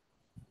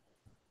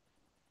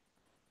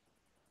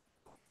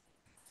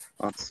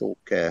 Anso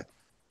ke.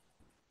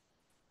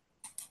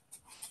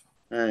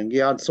 And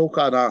yeah, anso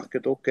ka na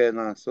kedo ke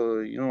na.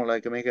 So,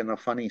 like making a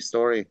funny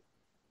story.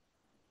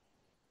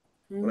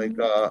 Like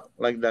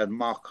that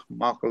mock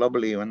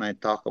lovely when I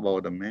talk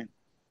about them, eh?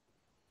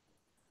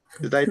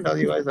 Did I tell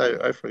you guys?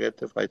 I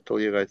forget if I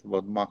told you guys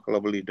about mock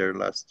lovely there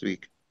last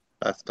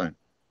time.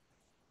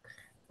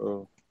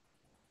 So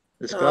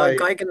this guy.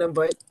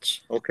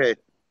 Okay,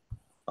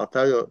 I'll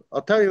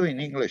tell you in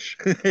English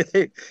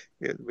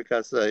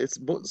because it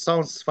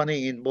sounds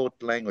funny in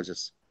both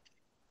languages.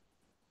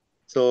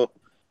 So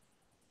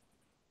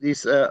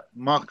this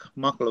Mark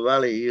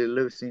Valley, he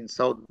lives in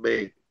South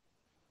Bay.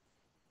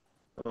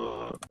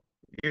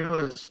 He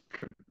was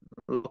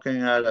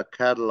looking at a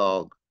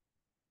catalog,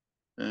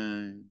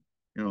 and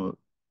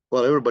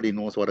well, everybody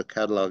knows what a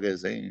catalog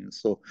is, eh?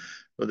 So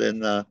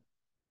then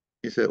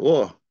he said,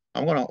 "Oh,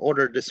 I'm gonna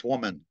order this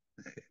woman."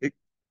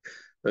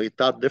 So he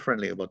thought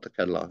differently about the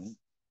catalog.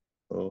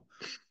 So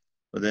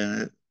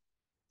then,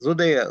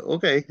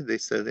 they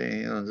said,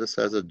 just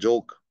as a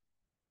joke,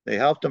 they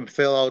helped him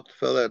fill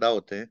it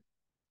out, eh?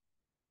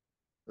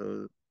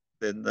 So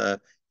then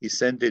he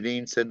sent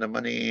the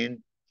money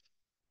in.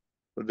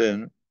 So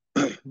then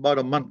about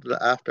a month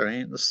after,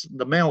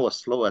 the mail was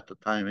slow at the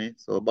time, eh?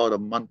 So about a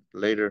month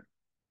later,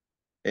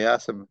 they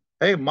asked him,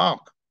 "Hey,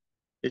 Mark,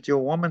 is your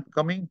woman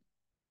coming?"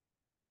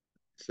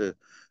 He said,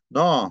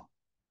 "No,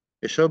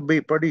 it should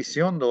be pretty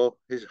soon though.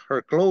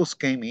 Her clothes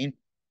came in."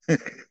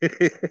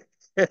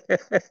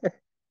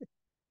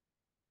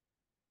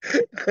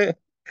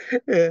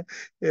 Yeah,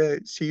 yeah,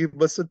 she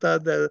must have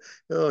thought that,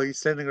 oh, he's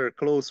sending her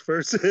clothes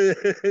first.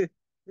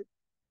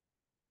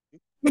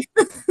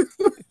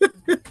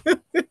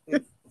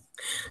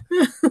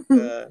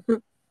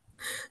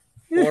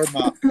 Poor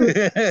Mark.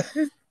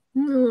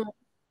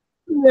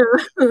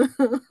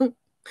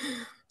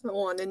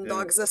 One in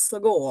dogs is to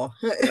go.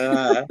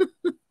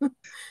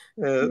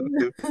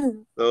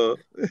 So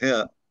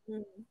yeah,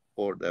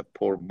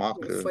 poor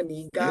Mark.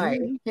 Funny guy.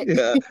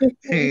 Yeah,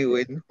 he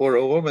waiting for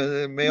a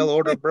woman, a mail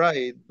order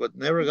bride, but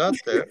never got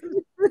there.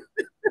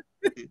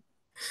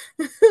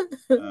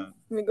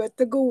 We got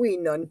to go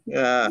in on.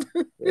 Yeah.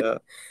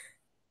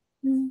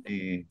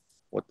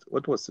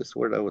 What was this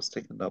word I was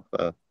thinking of?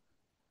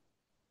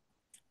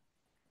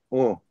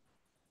 Oh,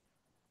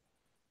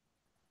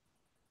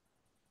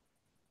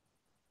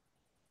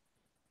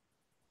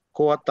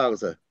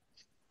 koatagza.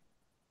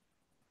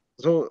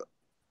 So,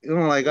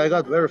 like I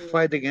got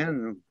verified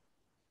again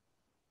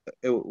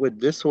with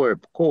this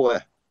word koe,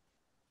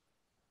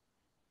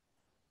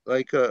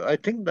 like I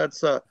think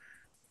that's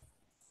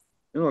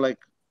like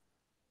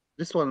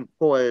this one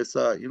koe is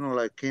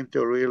like came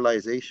to a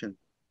realization,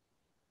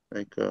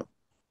 like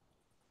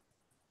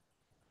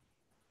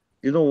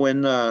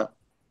when a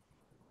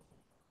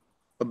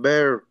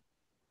bear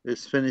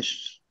is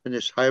finished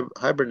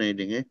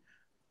hibernating,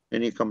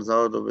 and he comes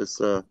out of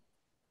his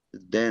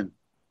den,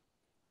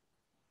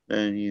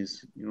 and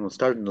he's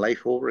starting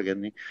life over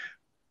again,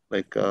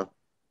 like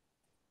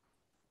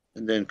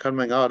and then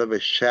coming out of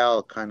his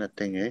shell kind of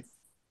thing,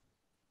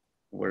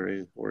 where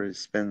he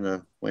spent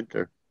the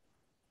winter.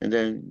 And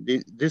then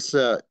this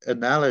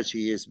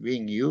analogy is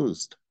being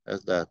used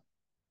as that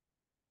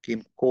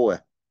Kim Koe.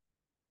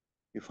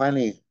 You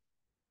finally,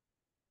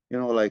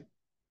 like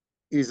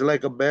he's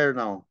like a bear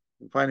now.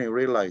 You finally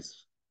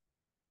realize,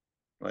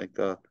 like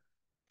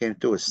came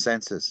to his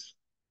senses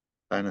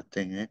kind of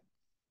thing,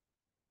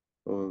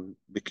 So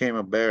became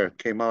a bear,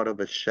 came out of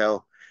his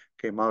shell,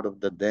 came out of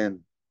the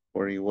den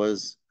where he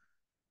was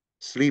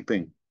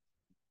sleeping.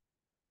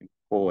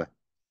 Koe.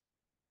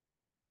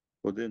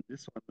 So then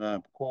this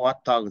one,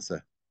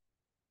 Koatagse.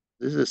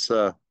 This is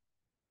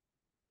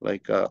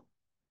like a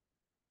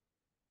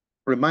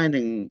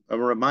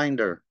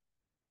reminder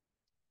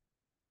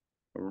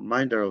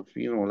of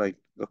like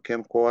the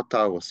Kem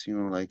Koatagos,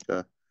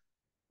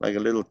 like a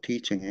little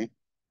teaching,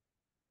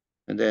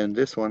 And then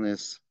this one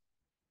is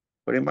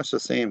pretty much the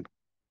same,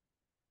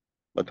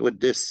 but with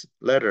this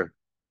letter,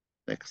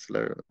 next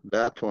letter,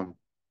 that one.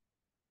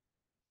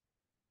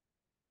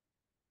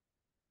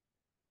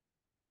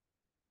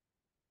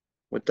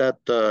 With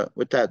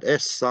that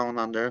S sound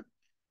on there,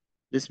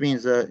 this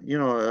means a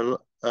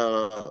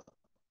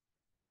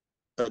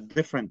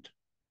different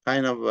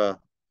kind of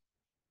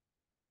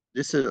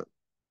this is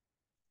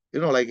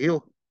like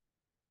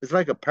it's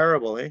like a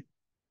parable,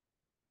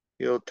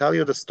 He'll tell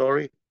you the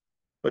story,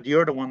 but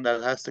you're the one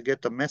that has to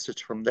get the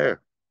message from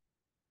there.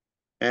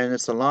 And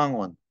it's a long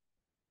one.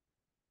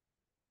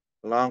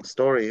 A long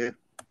story,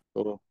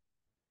 So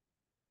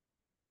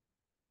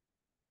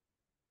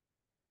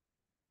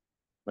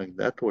like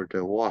that word,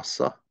 the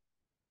wasa.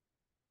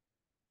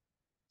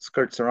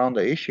 Skirts around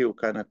the issue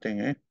kind of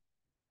thing,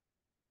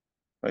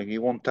 Like he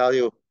won't tell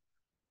you,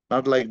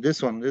 not like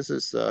this one. This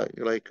is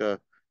like he'll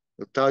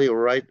tell you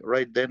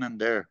right then and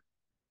there.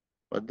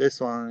 But this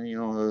one,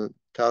 he'll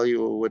tell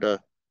you with a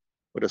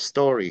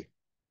story,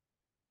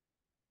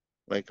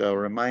 like a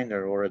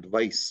reminder or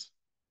advice.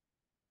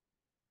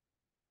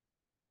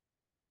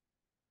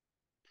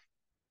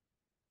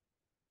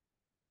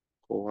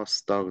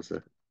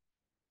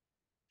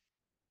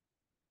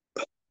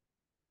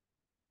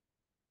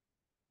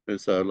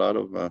 There's a lot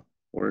of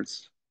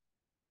words.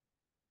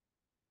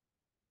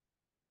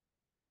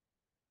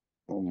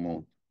 We'll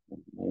move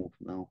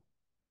now.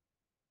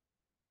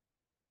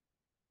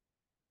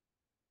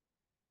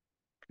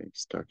 Okay,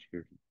 start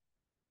here.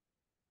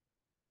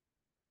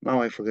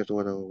 Now I forget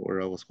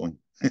where I was going.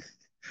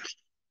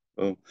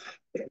 Oh,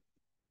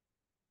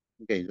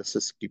 okay, let's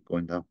just keep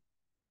going down.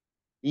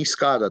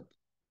 Iskadat.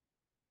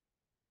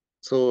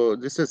 So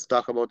this is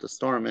talk about the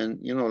storm, and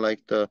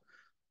like the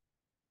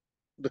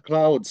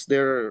clouds.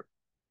 They're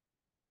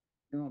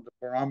the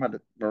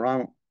barometer,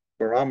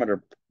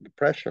 the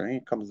pressure,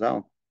 comes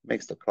down,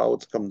 makes the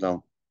clouds come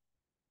down.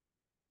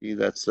 See,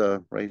 that's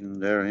right in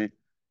there,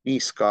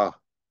 Iska.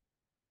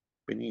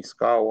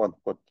 Beniska one,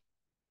 what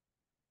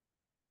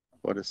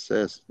it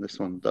says. This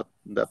one, that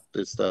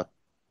is the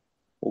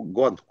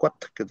God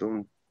Quat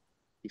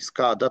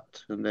Iska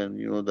that, and then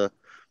the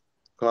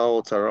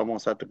clouds are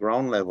almost at the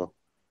ground level.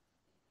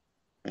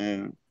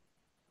 And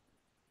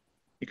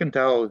you can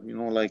tell,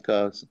 like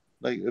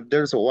if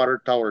there's a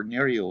water tower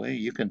near you,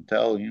 you can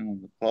tell,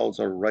 the clouds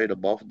are right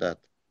above that.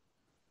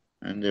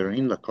 And they're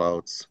in the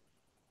clouds.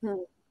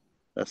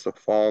 That's a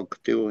fog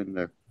too in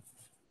there.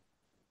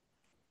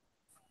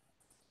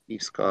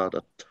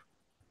 Iskadat.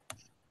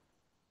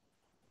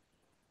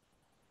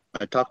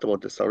 I talked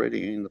about this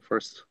already in the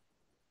first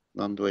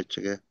language.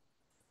 This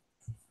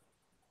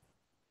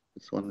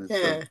one is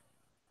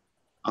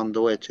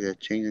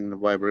changing the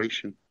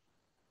vibration.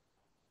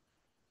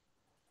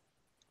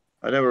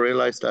 I never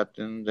realized that,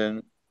 and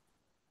then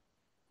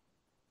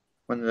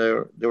when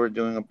they were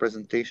doing a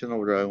presentation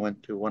over there, I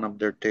went to one of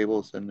their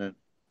tables, and then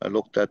I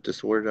looked at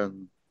this word,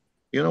 and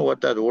you know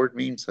what that word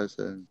means? I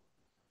said,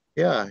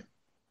 yeah,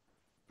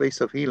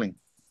 place of healing.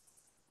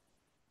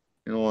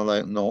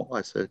 Like, no,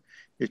 I said,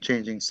 you're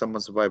changing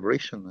someone's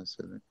vibration. I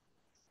said,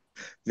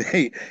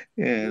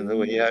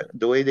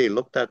 the way they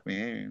looked at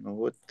me,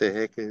 what the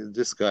heck is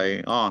this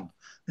guy on?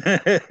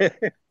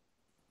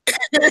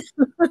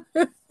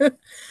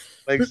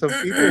 Like some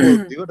people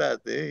will do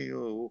that.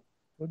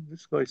 What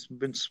this guy's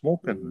been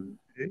smoking.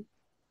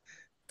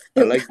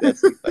 I like that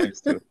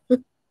sometimes too.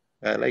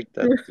 I like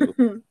that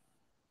too.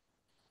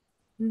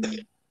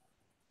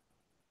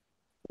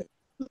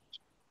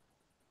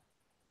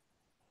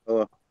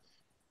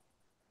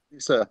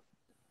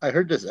 I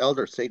heard this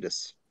elder say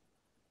this,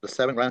 the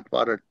seven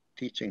grandfather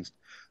teachings.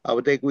 I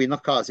would take we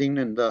nakazin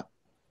and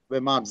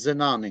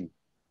Wemigwans.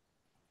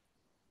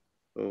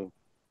 So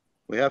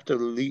we have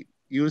to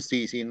use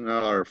these in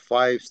our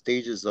 5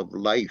 stages of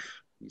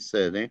life, he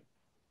said, eh?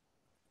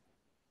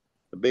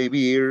 The baby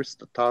years,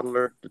 the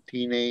toddler, the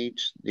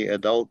teenage, the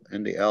adult,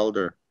 and the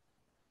elder.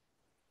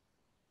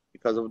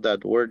 Because of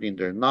that word in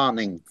there,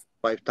 naning,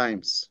 5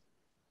 times.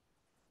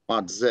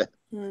 Madze.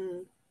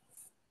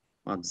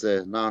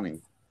 Madze,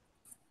 naning.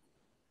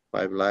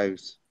 5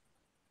 lives.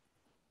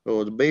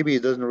 So the baby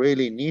doesn't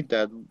really need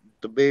that.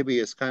 The baby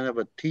is kind of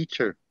a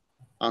teacher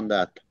on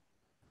that.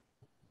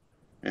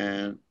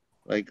 And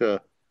like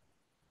the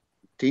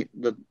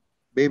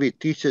baby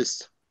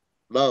teaches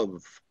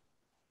love,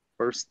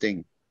 first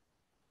thing.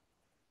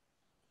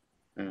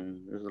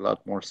 And there's a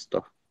lot more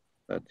stuff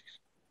that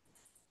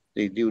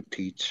they do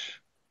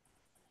teach.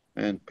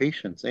 And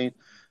patience, eh?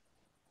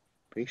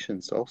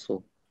 Patience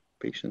also.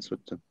 Patience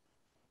with them.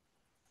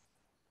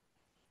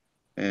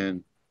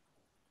 And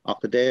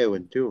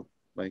Akadewan too.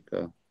 Like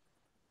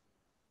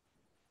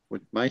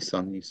with my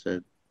son, he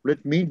said,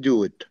 let me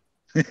do it.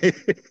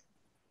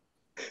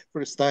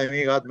 First time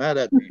he got mad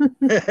at me.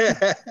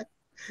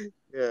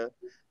 Yeah,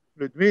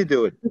 let me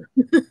do it.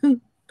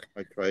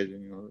 I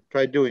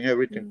tried doing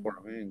everything for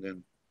him, and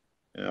then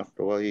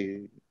after a while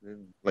he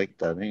didn't like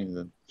that. And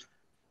then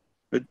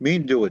let me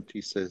do it,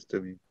 he says to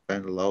me,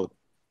 kind of loud.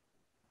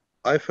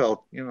 I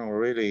felt,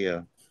 really,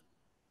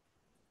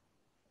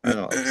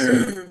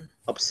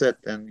 upset,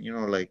 and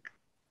like,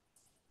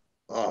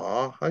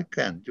 oh, I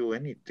can't do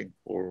anything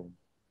for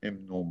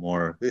him no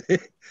more.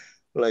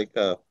 Like,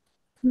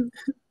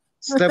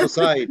 step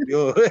aside,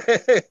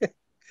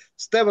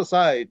 step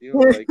aside,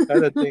 like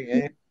kind of thing,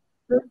 eh?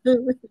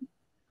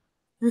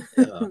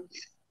 Yeah.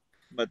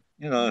 But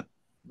now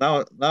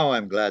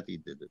I'm glad he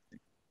did it,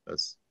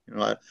 because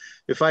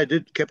if I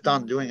kept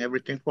on doing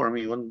everything for him,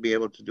 he wouldn't be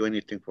able to do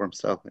anything for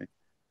himself, eh?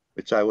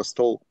 Which I was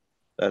told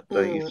that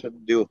you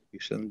shouldn't do. You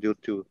shouldn't do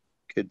to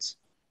kids.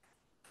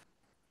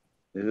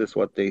 This is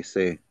what they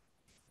say.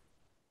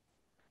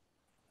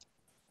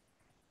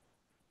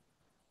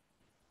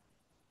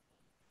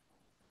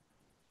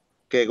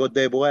 Okay, good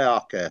day, boy.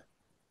 Okay.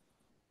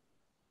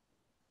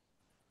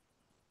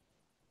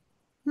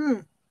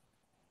 From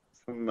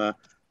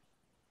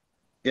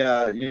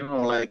yeah,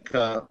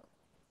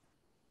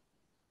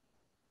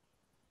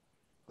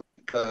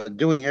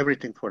 doing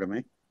everything for them,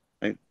 eh?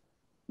 Like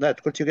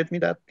that. Could you get me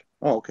that?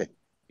 Oh, okay.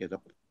 Get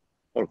up.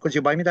 Or could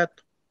you buy me that?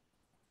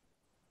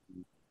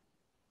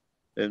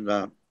 And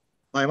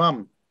my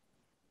mom,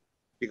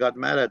 she got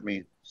mad at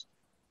me. She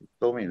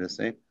told me the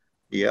same.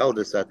 He yelled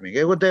this at me.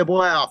 Hey, good day,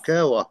 boy. Okay.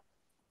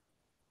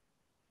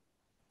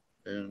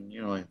 And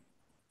and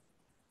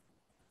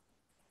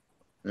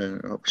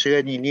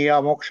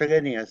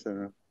I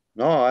said,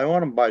 no, I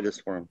want to buy this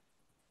for him.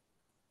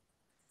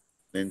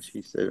 Then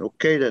she said,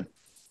 okay, then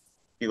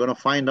you're gonna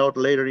find out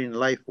later in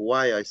life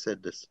why I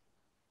said this.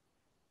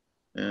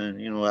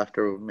 And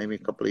after maybe a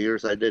couple of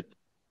years, I did.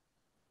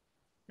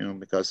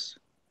 Because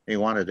he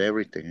wanted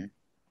everything, eh?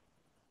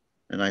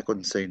 And I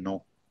couldn't say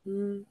no.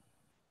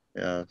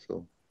 Yeah,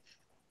 so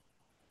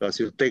because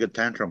he'll take a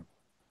tantrum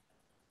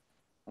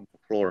on the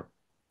floor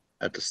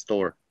at the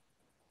store.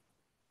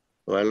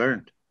 So I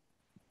learned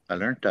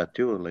that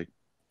too, like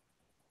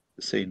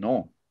to say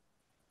no.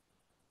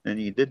 And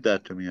he did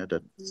that to me at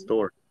that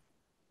store.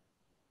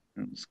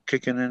 He was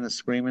kicking and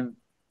screaming,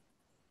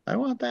 I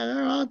want that,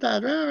 I want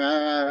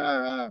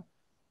that.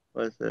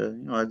 But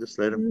I just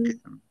let him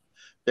kick him.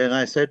 Then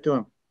I said to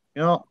him,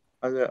 I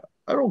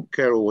don't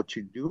care what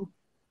you do,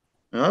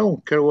 and I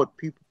don't care what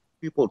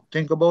people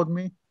think about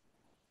me.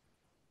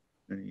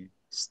 And he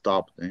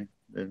stopped. Then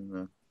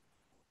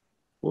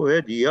go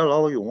ahead, yell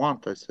all you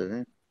want. I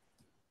said.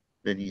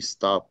 Then he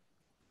stopped.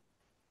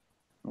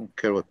 I don't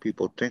care what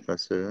people think. I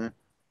said.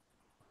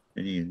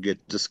 And he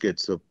just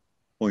gets up.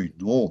 Oh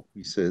no,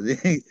 he said.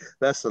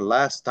 That's the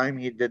last time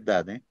he did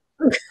that.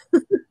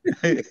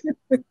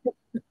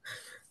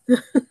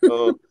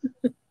 So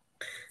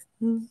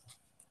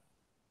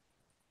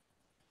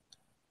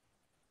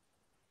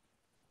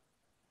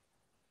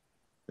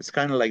it's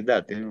kind of like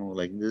that,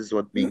 like this is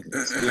what being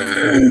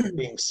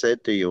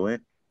said to you, eh?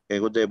 Okay,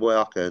 good day, boy.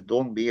 Okay,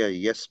 don't be a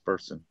yes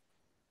person.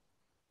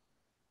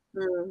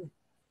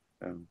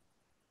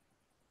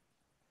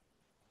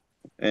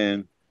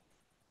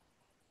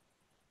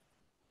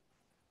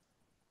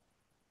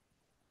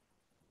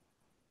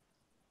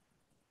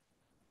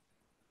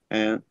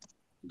 And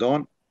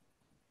don't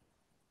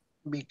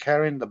be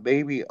carrying the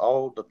baby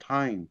all the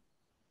time.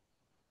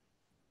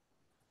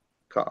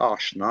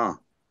 Ka'ashna.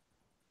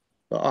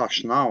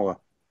 Ka'ashnawa.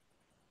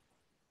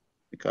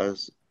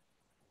 Because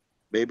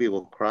baby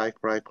will cry,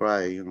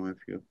 if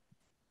you,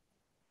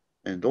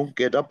 and don't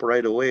get up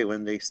right away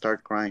when they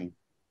start crying.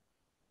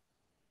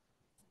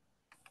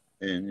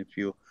 And if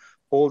you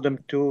hold them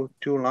too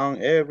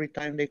long, every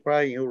time they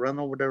cry, you run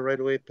over there right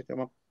away, pick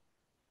them up.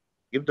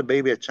 Give the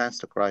baby a chance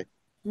to cry,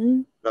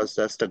 because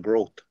that's the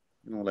growth.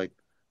 Like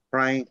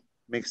crying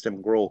makes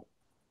them grow.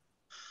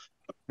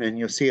 And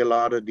you see a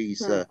lot of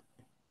these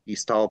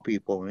tall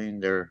people in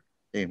there,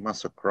 they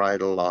must have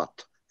cried a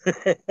lot.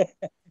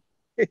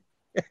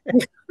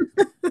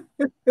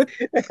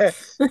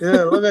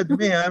 Yeah, look at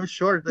me. I'm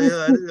short.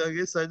 I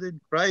guess I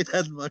didn't cry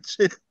that much.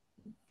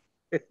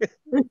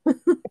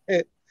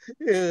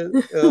 Yeah,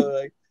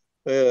 like,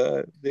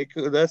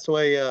 that's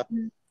why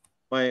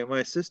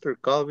my sister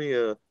called me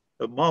a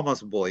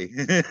mama's boy.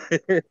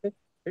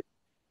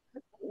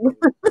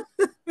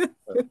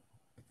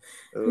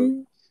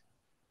 Uh,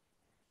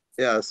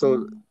 yeah,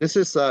 so this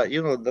is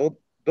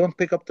don't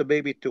pick up the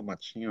baby too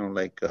much,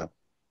 like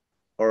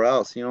or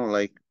else,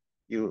 like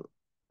you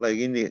like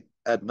in the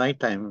at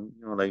nighttime,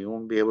 like you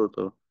won't be able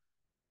to.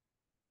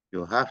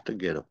 You'll have to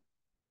get up,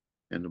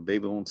 and the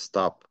baby won't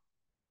stop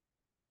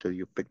till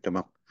you pick them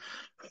up,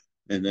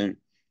 and then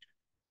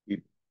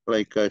you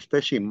like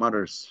especially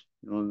mothers,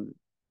 when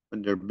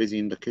they're busy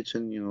in the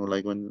kitchen,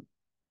 like when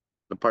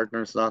the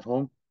partner's not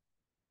home,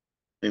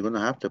 they're gonna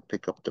have to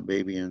pick up the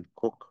baby and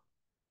cook,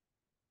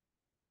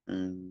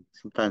 and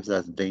sometimes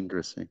that's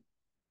dangerous.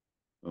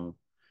 So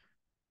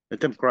let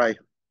them cry,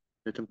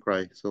 let them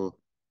cry. So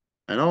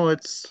I know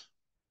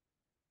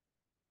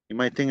you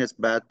might think it's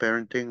bad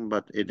parenting,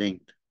 but it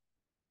ain't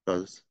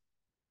because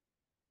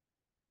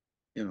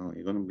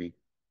you're gonna be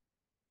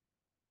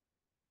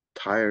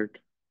tired,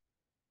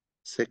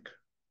 sick,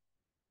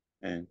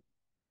 and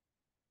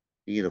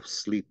need of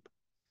sleep,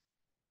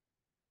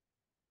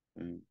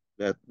 and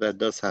that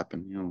does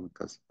happen,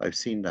 because I've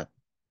seen that,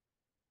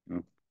 you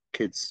know,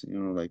 kids,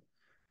 like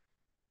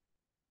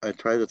I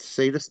try to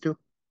say this to,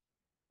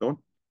 don't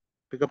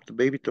pick up the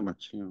baby too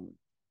much,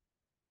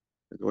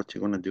 is what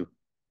you're gonna do,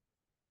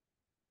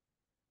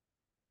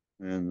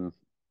 and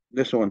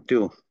this one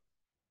too,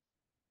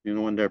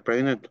 when they're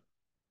pregnant,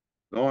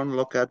 don't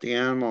look at the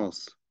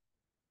animals.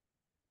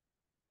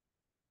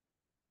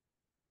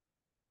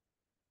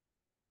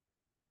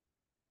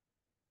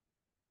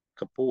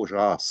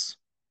 Kapojas.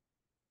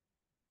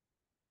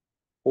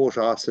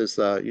 Kapojas is,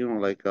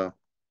 like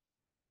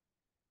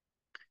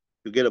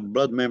you get a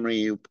blood memory,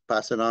 you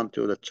pass it on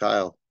to the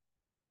child.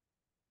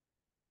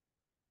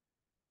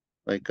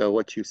 Like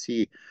what you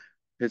see,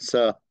 it's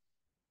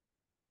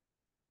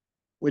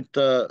with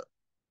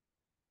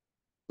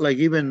like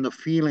even the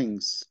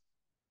feelings,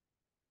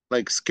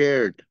 like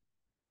scared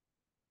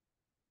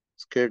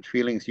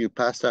feelings, you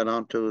pass that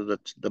on to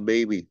the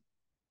baby.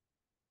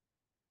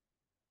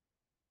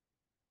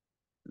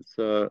 It's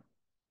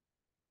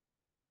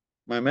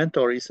my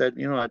mentor, he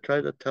said, I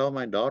try to tell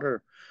my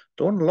daughter,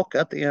 don't look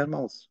at the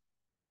animals.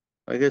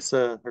 I guess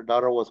her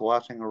daughter was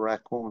watching a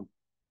raccoon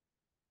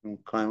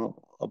and climb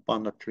up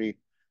on the tree,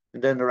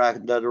 and then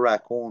the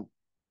raccoon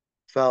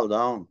fell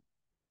down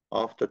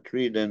off the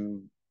tree,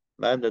 then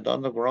landed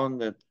on the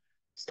ground and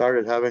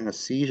started having a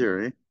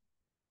seizure.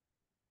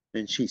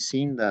 And she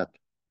seen that.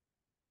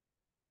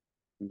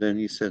 And then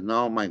he said,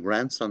 "No, my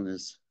grandson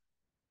is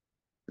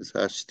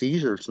has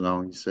seizures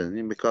now." He said,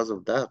 "And because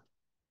of that,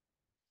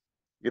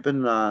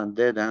 even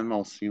dead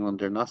animals,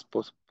 they're not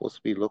supposed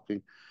to be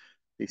looking.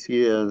 They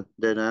see a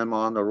dead animal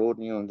on the road,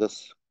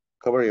 just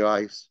cover your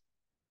eyes,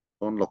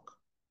 don't look."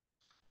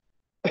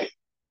 So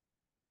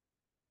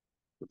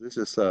this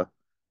is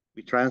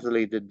we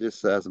translated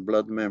this as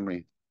blood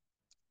memory.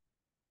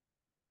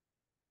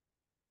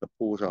 The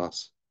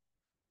pujas,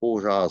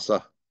 pujas.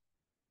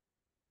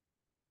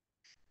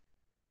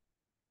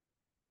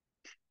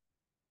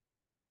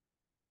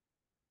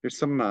 There's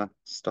some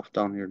stuff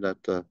down here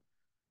that kind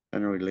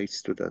of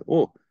relates to that.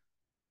 Oh,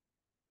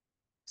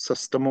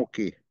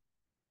 sustamoki,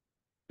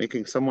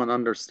 making someone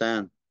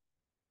understand.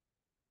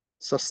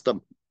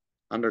 Sustam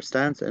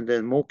understands, and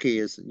then moki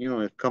is,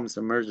 it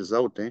emerges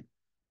out, eh?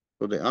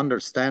 So the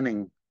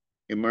understanding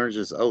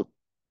emerges out.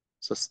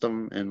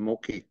 Sustam and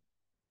moki.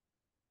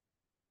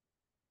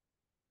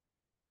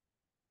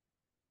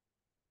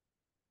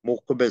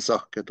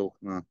 Mokabesa ketok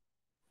na.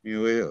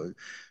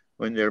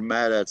 When they're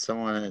mad at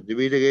someone,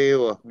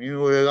 Dibidigayo,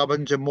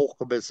 Gabanche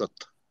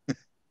Mokabesat.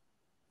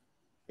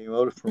 Came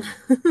out from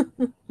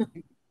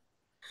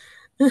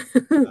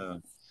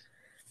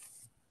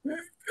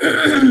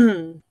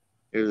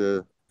here's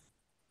a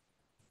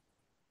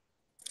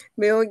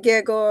Meu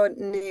gego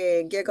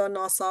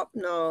nasap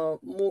na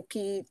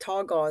muki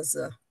tagaz.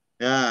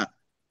 yeah,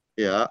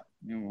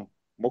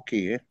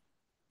 Moki, eh?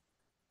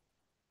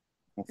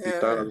 Moki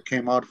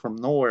came out from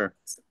nowhere.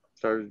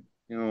 Started,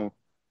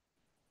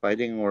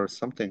 fighting or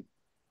something.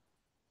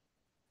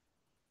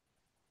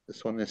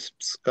 This one is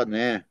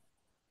Pskane.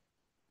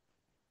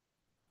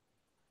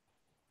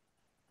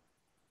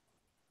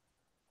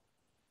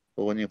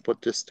 So when you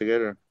put this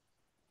together,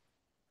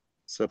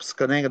 so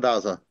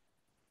Pskanegadaza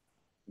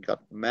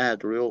got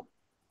mad real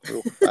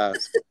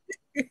fast.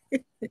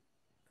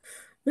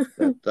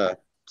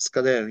 That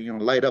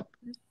Pskane,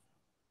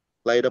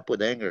 light up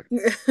with anger.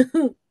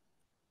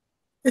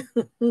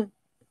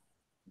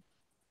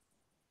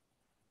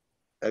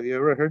 Have you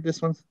ever heard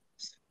this one,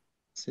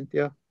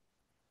 Cynthia?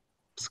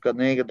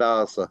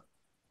 Pskanegadaza.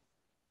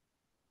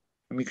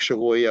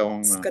 Mikshagoya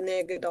on.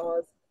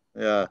 Skanegadaza.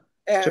 Yeah.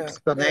 Chips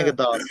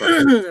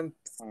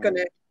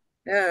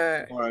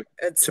Yeah. Pskanegadaza.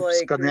 It's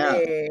like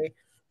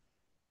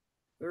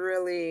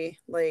really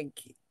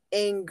like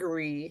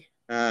angry.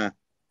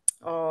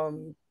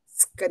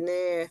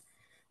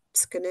 Skane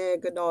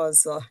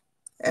Gadaza,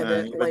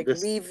 and like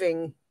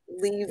leaving,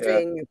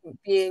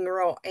 being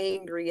real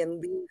angry and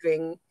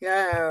leaving.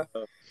 Yeah.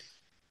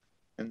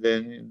 And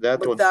then that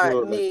but one that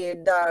too.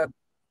 need that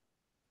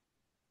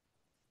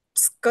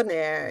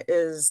skane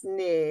is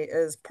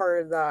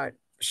part of that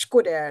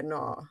shkude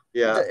no.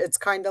 Yeah. It's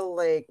kind of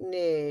like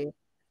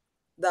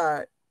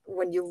that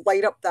when you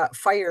light up that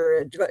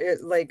fire,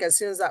 like as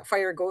soon as that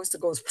fire goes,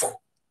 it goes,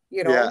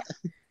 you know.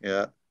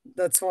 Yeah.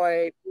 That's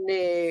why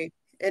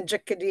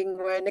injecting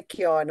when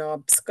skane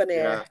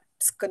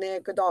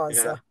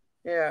gadaza.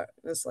 Yeah,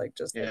 it's like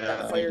just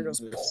that fire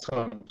goes.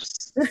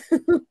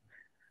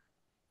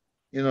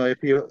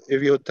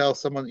 If you tell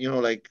someone,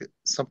 like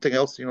something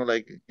else,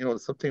 like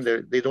something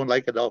they don't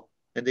like at all,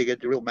 and they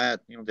get real mad,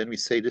 then we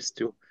say this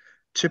too,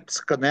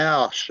 chips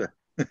ganache.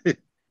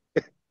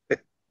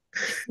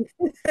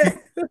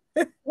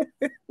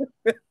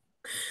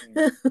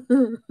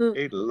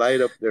 They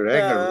light up their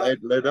anger,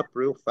 light up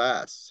real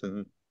fast.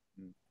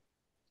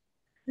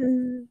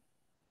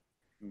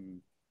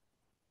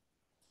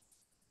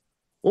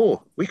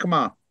 Oh, we come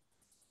on,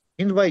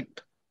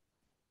 invite,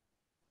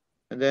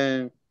 and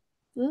then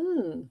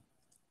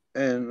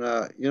and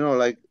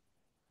like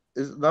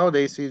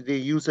nowadays they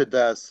use it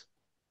as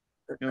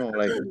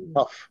like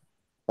puff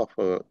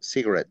a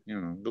cigarette.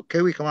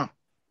 Okay, we come on.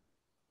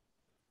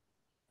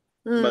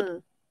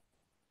 But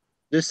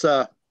this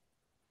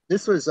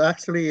was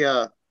actually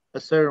a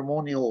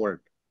ceremonial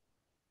word.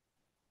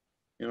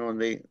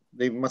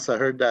 They must have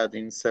heard that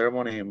in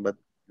ceremony, but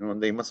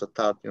they must have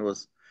thought it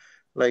was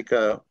like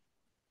the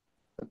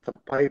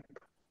pipe.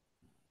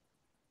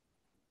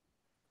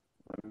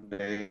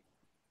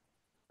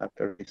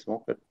 After they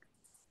smoke it,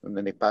 and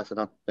then they pass it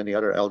on. Then the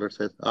other elder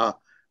says, come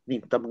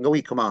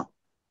on.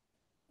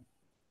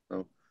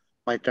 So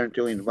my turn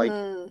to invite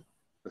the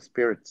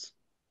spirits.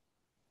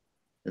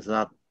 It's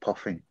not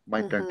puffing.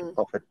 My turn to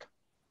puff it.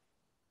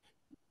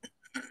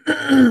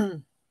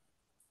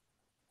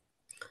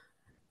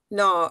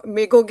 No,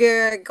 me go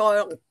get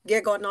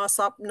us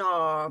up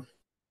na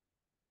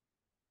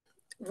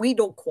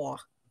Widokwa.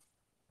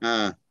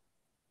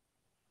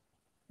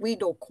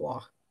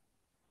 Widokwa.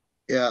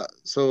 Yeah,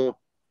 so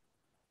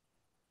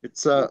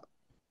it's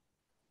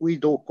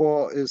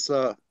Widokwa is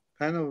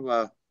kind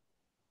of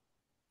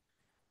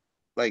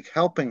like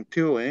helping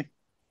too, eh?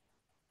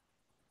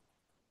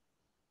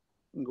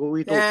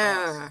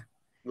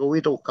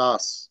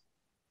 Gowidokas.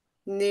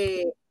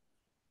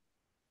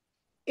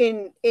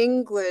 In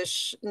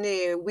English,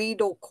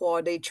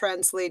 Widokwa, they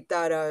translate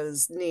that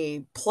as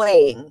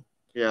playing.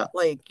 Yeah.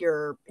 Like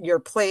you're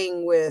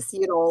playing with,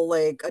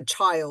 like a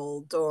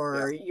child,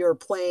 or you're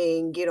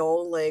playing,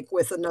 like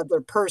with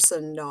another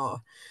person.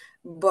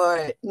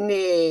 But oh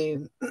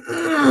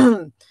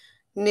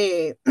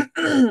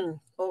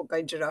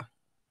gaijira.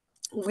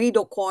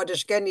 Widokwa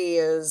Dishgeni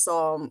is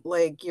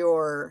like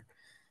you're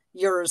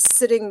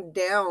sitting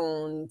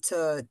down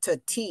to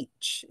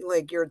teach,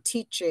 like you're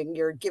teaching,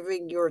 you're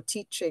giving your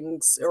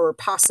teachings or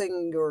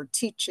passing your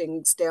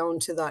teachings down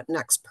to that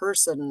next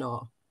person.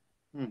 No.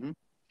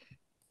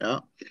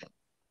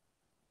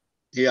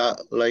 Yeah,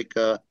 like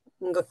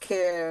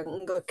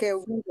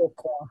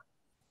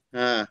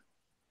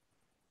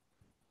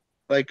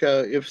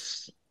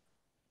if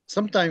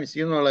sometimes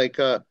like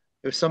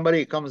if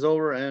somebody comes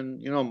over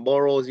and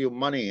borrows you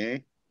money, eh?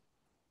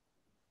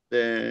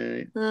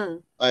 Then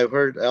I've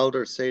heard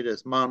elders say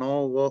this, man,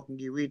 oh, well,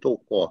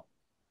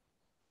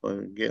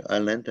 I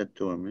lent it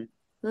to him. Eh?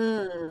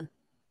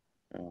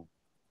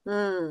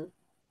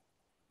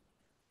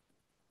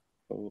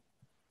 So,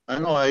 I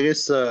know, I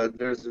guess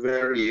there's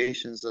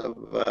variations of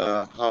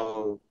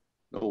how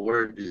the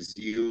word is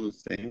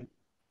used. Eh?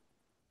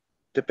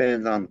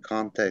 Depends on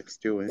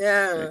context too. Eh?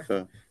 Yeah.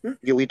 Like,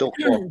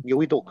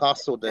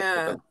 caso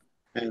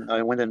and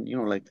I went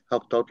and like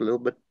helped out a little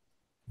bit.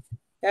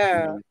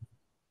 Yeah.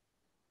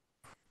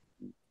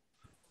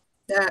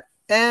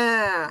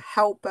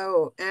 Help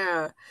out.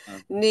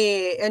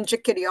 Ni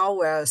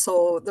enjikiriawa.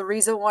 So the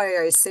reason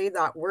why I say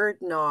that word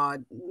na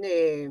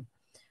ni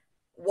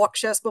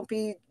wakshes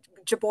bumpy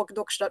jibok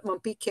dokshat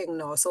mumpy king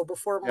no. So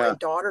before my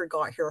daughter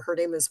got here, her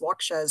name is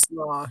Wakshes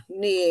na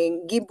ni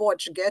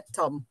gibwach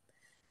getam.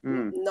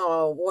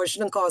 No, was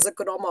kaza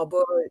kurama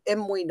but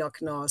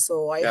emwinak na.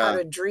 So I had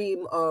a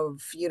dream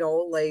of,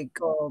 like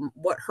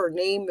what her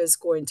name is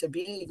going to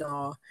be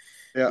na.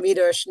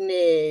 Mirash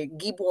ne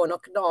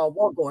gibonak na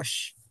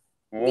wagosh.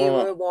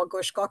 Miwe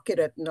wagosh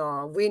kakiret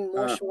na win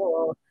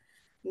moshwa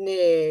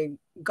ne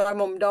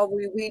gamam da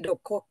we do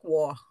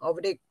kokwa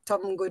avrik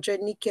tam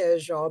gojenike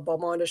ja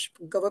bamanish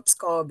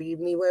gavapska bi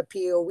miwe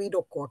pio we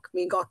do kok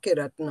mi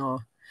gakiret na.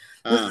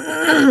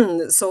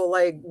 So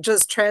like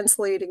just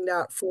translating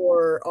that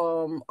for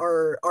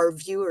our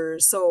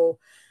viewers. So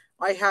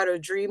I had a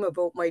dream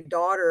about my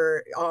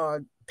daughter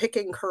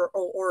picking her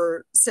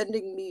or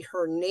sending me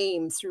her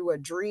name through a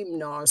dream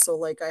now. So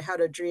like I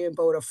had a dream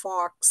about a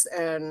fox,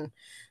 and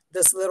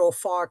this little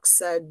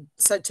fox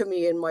said to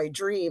me in my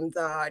dream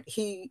that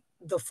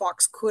the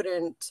fox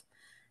couldn't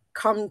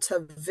come to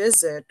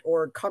visit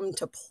or come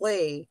to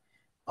play.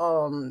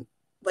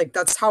 Like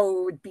that's how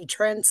it would be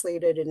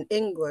translated in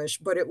English,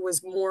 but it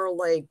was more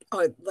like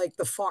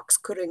the fox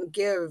couldn't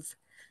give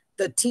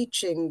the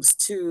teachings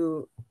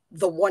to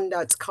the one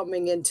that's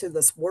coming into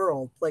this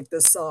world, like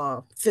this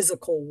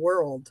physical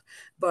world,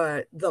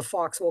 but the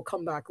fox will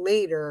come back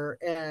later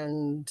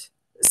and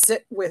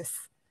sit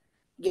with,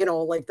 you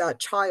know, like that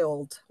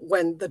child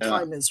when the Yeah.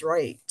 time is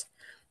right.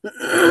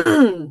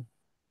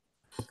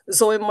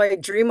 So in my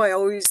dream, I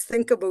always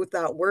think about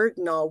that word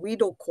na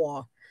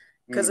widokwa,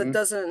 because it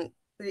doesn't,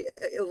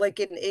 like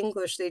in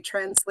English they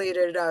translate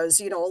it as,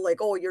 you know, like,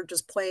 oh, you're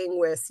just playing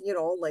with, you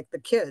know, like the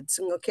kids,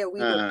 and okay,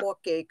 widokwa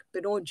cake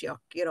binojak,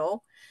 you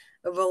know,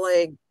 but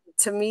like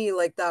to me,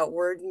 like that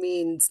word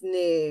means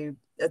ne.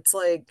 It's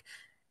like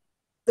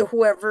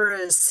whoever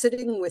is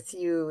sitting with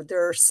you,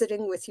 they're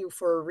sitting with you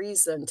for a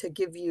reason, to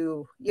give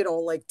you, you know,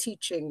 like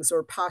teachings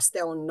or pass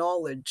down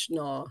knowledge.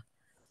 No.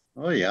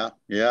 Oh yeah,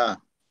 yeah.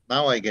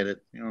 Now I get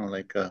it. You know,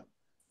 like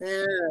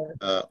Yeah.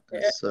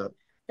 it's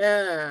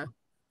Yeah.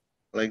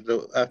 like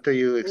the after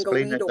you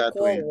explain it Ngawito that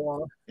ko.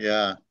 way.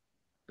 Yeah,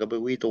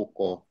 gabawito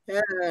ko.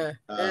 Yeah.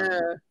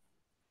 Yeah.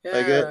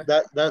 Like Yeah.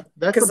 that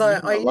Because could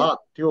mean a I lot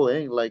too,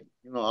 eh? Like,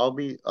 you know, I'll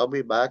be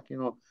back, you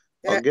know,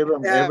 I'll yeah, give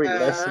him every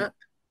lesson. yeah,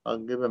 I'll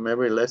give him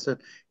every lesson,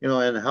 you know,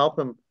 and help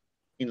him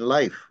in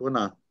life, you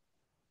know,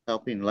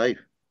 help in life.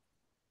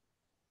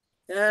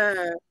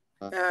 yeah,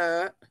 Uh,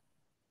 yeah,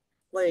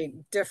 like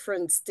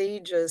different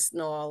stages,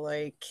 no,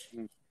 like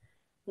mm,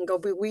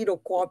 ngabuido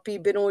copy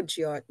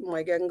binojia,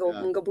 my gango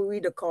yeah,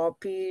 ngabuido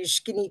copy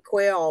skinny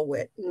quail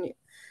wit.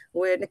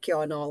 When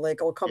no,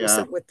 like I'll come yeah,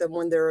 sit with them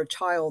when they're a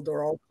child,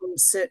 or I'll come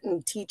sit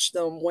and teach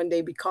them when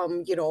they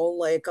become, you know,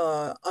 like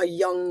a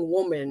young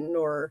woman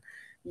or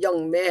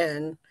young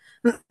man.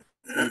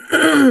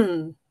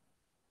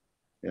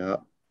 yeah. Yeah.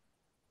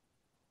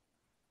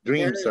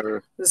 Dreams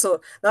are,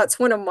 So that's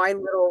one of my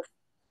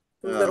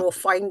uh, little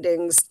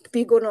findings.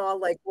 Be gonna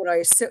like when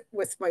I sit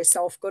with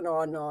myself gonna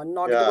yeah,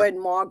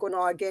 nagdwen ma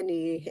gonna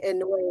gani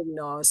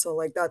na. So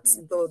like that's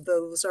mhm,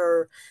 those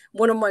are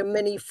one of my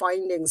many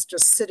findings,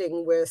 just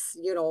sitting with,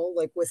 you know,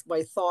 like with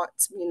my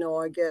thoughts, you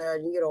know,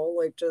 again, you know,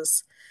 like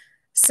just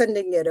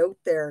sending it out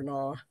there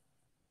na.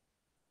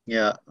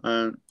 yeah.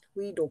 And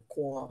We do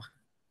kwa.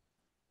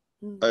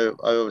 I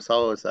was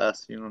always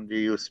asked, you know, do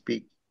you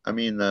speak? I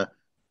mean,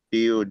 do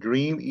you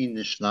dream in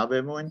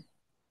Schnabelmoin?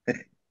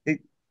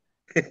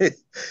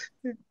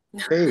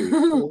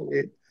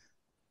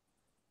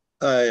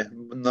 Hey,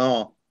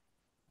 no,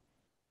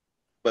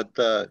 but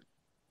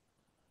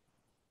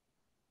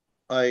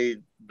I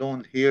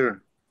don't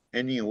hear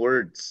any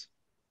words,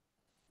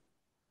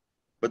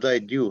 but I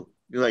do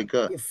like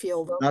You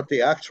feel them. not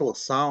the actual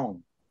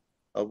sound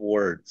of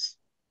words,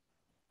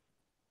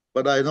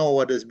 but I know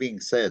what is being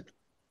said.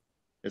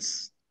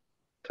 It's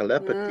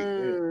telepathy.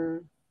 Yeah.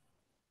 Mm.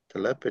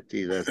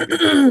 Telepathy. That's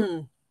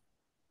beautiful.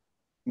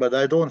 But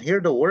I don't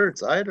hear the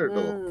words either,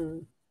 though.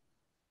 Mm.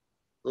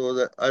 So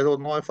that I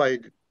don't know if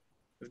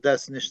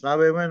that's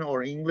Nishnabemon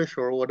or English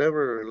or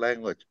whatever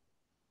language,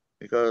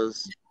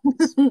 because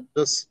it's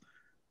just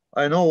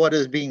I know what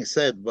is being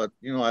said, but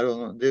you know I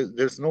don't know.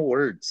 There's no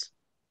words.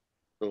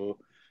 So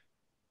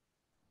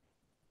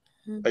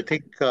I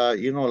think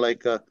you know,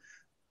 like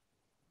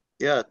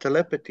yeah,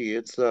 telepathy.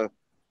 It's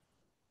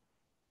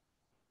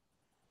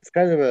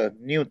kind of a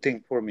new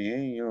thing for me.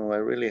 Eh? You know, I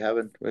really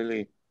haven't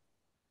really,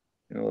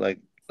 you know, like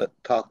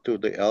talk to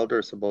the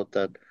elders about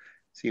that,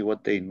 see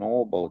what they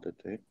know about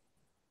it. Eh?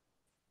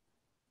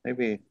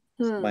 Maybe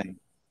it's Hmm.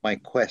 my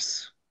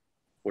quest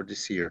for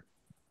this year.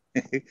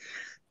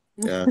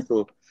 Yeah.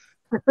 So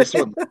this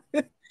one,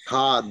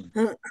 Khan,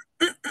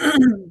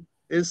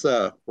 is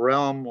a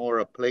realm or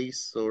a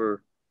place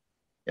or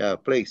yeah, a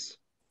place.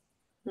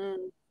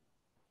 Hmm.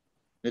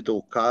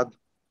 Little Khan,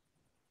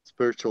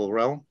 spiritual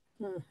realm.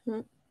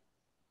 Hmm.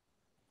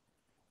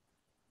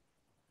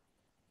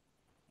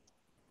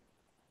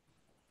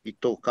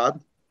 Ito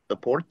Khan, the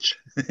porch.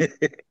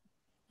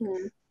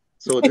 Hmm.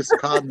 So this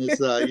Khan is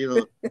you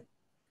know,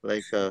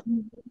 like a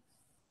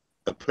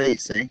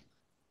place, eh?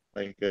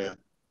 Like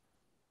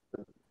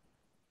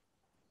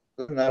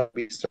doesn't have to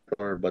be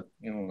circular, but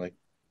you know, like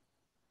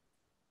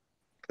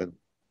a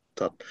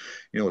thought,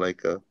 you know,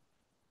 like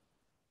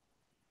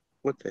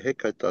what the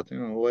heck I thought, you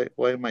know,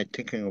 why am I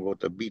thinking about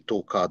the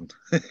Beetle Khan?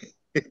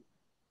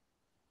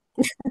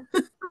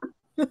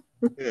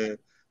 Yeah.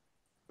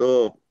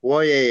 So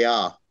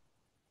Woyea,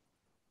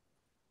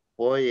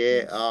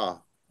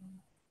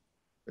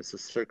 it's a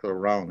circle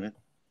around, eh?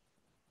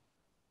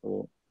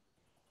 So,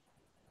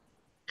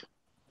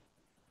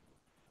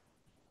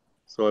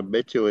 so I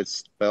bet you it's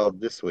spelled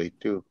this way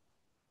too.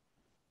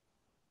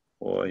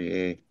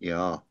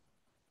 Woyea.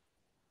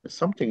 There's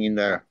something in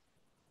there.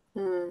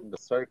 Hmm. In the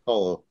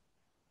circle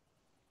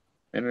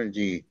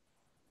energy.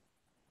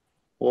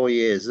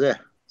 Woyeze.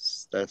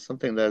 That's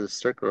something that is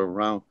circle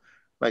around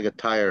like a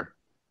tire.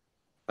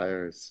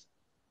 Tires.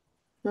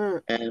 Hmm.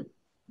 And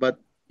but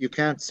you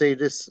can't say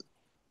this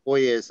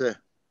Woyeze,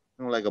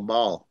 you know, like a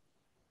ball.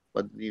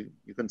 but you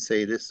can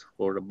say this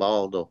for the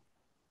ball though,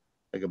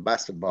 like a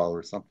basketball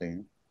or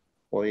something.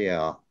 Oh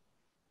yeah,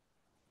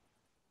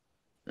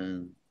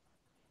 and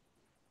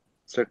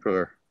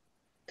circular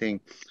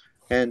thing,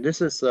 and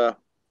this is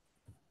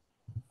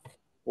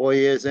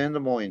Oyes and Des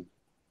Moines.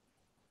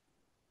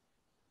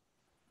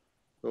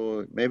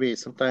 So maybe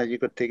sometimes you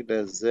could take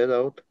the Z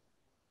out.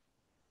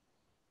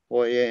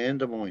 Oye and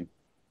Des Moines.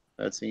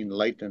 That's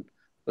enlightened.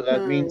 So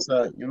that means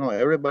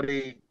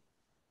everybody,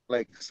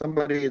 like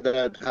somebody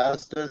that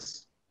has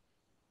this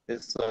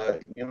is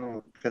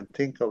can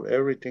think of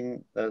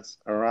everything that's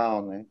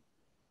around,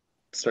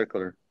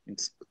 circular,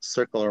 it's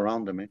circle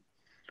around them.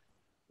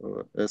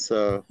 So it's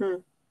how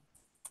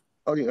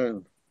do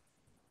you,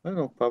 I don't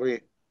know,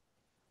 probably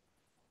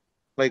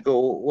like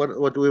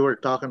what we were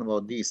talking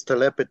about, these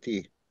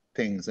telepathy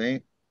things,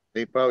 they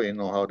probably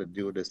know how to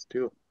do this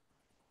too.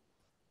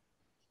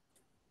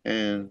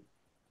 And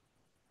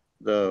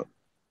the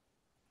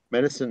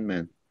medicine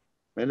men,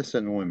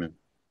 medicine women,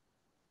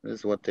 this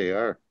is what they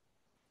are.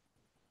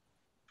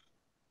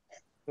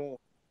 So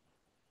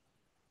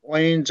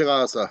Wayne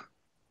Jagasa,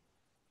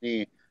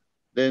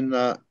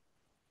 then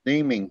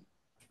naming.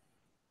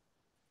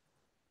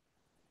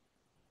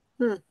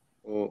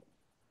 Oh,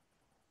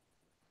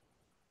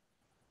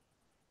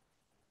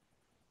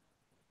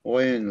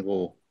 Wayne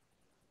go.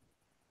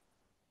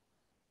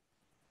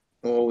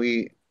 Oh,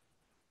 we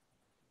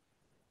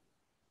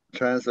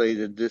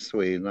translated this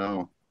way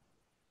now.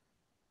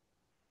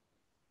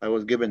 I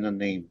was given a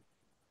name,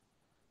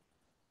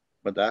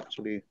 but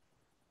actually,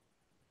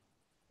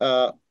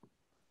 I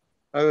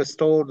was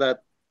told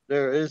that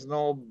there is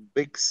no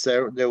big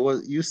there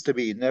was used to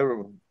be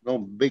never no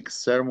big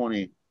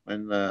ceremony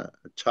when a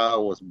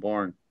child was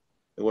born.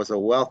 It was a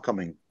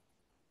welcoming,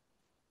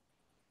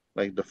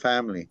 like the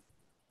family.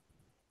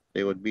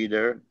 They would be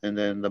there, and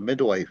then the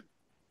midwife,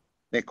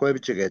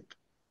 Nekwebichiget,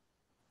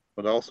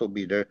 would also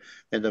be there,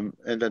 and the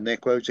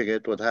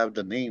Nekwebichiget would have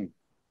the name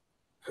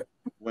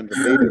when the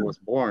baby was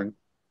born.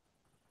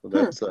 So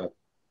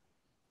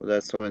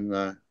that's when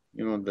the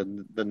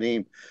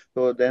name.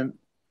 So then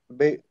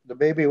the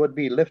baby would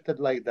be lifted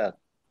like that.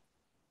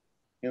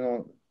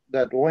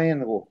 That way,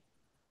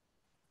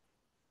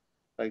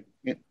 like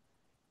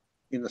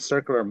in a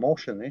circular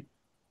motion,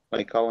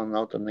 like calling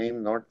out the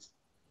name north,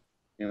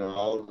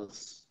 all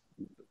this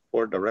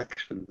 4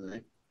 directions,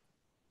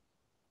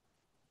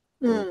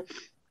 So,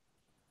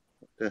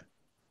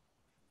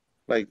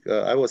 like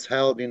I was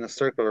held in a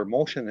circular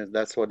motion, and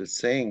that's what it's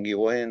saying.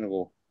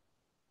 Then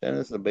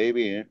it's the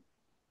baby.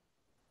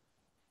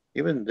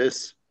 Even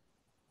this,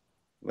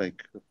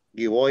 like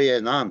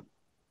Giwoyenan,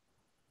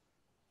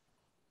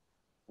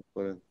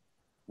 but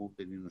moved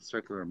it in a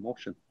circular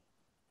motion.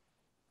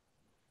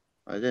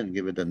 I didn't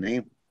give it a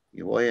name.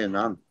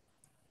 Giwoyenan.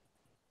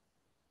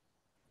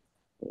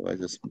 So I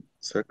just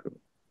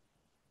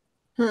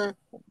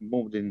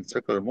moved in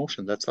circular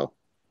motion. That's all.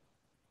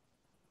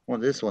 Well,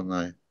 this one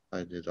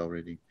I did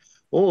already.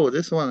 Oh,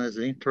 this one is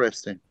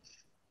interesting.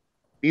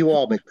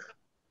 Biwabik,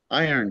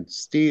 iron,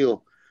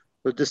 steel.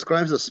 It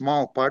describes the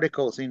small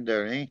particles in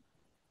there,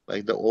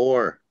 like the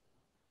ore.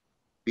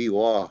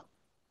 Biwa.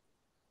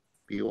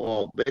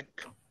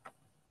 Biwabik.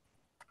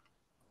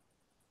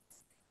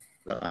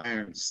 The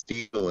iron,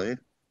 steel,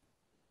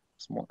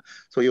 Small.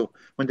 So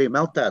when they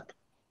melt that,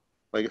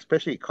 like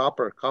especially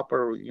copper,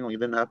 you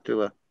didn't have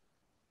to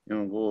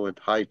go at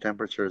high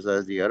temperatures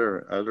as the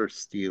other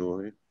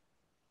steel.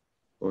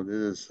 So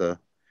this is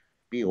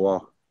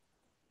biwa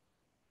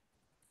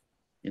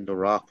in the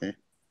rock.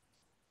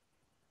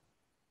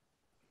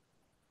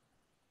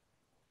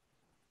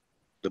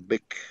 The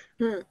big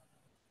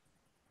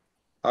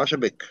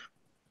Ashabik.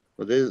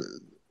 So this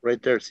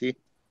right there, see?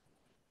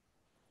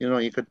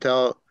 You could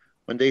tell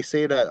when they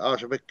say that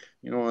Ashabik,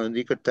 and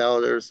you could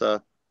tell there's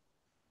some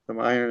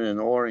iron and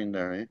ore in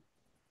there.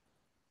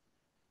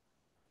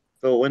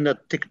 So when the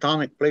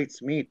tectonic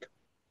plates meet,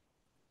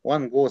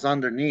 one goes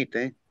underneath,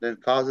 then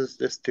causes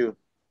the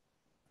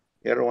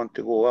other one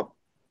to go up.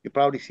 You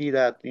probably see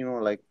that,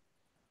 like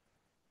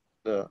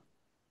the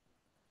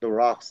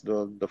rocks,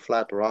 the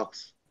flat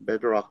rocks,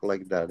 bedrock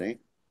like that,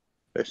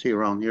 especially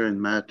around here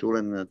in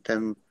Manitoulin,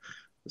 10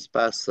 this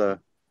past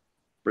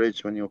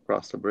bridge, when you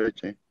cross the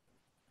bridge, you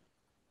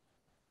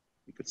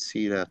could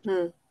see that.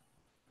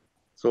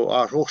 So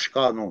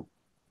Aroshkanon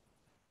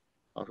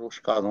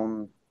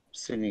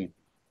Sini.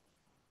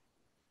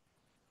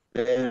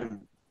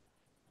 Then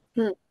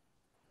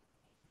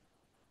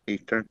he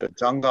turned to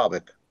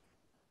Jangavik,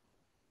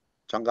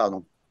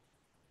 and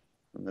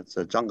that's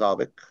a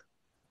Jangavik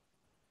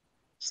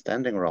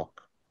standing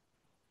rock.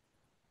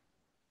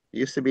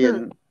 There used to be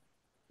a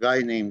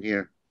guy named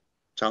here,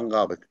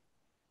 Jangavik.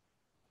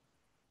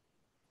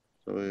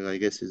 So I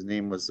guess his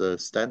name was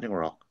Standing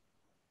Rock.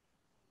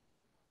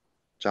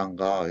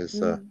 Janga is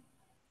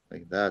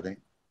like that,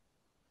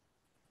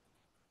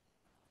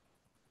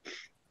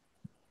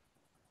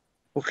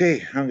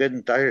 Okay, I'm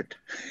getting tired.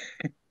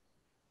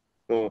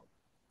 So,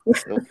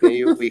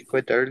 okay, we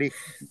quit early.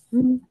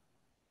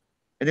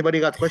 Anybody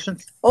got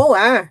questions? Oh,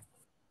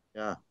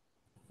 Yeah,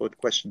 good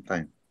question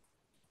time.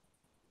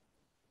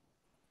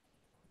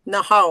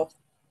 Nahau.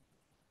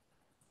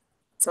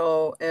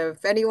 So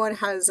if anyone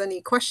has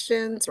any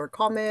questions or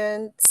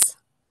comments.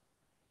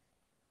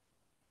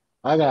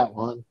 I got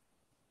one.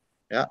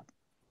 Yeah.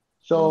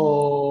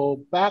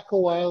 So back a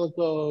while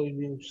ago,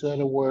 you said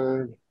a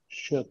word,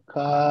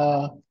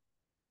 Shaka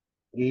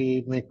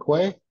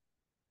Imekwe.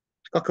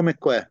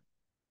 Kakamekwe.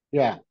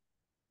 Yeah.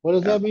 What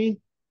does Yeah. that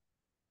mean?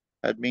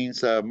 That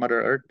means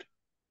Mother Earth.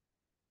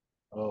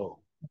 Oh,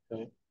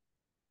 okay.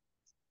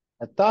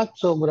 I thought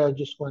so, but I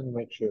just wanted to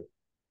make sure.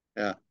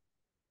 Yeah.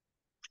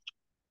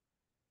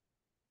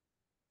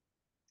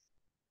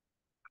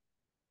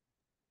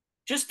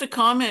 Just a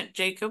comment,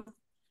 Jacob.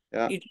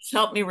 Yeah. You just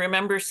helped me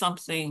remember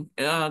something.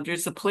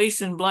 There's a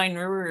place in Blind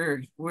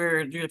River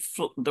where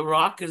the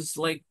rock is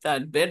like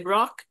that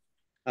bedrock,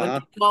 but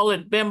they call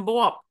it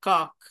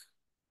Bemboapkak.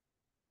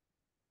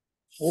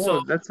 Oh,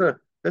 So,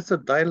 that's a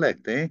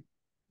dialect, eh?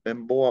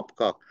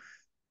 Bemboapkak.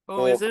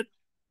 oh, is it?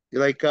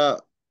 Like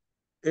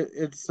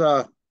it's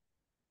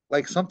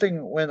like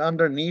something went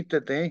underneath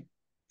it, eh?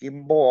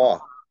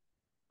 Gimboa.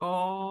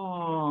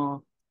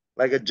 Oh,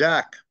 Like a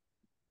jack.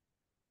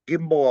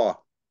 Gimboa.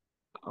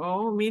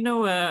 oh,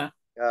 Mino, Yeah.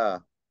 Yeah.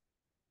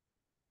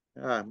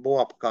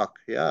 Boapkak.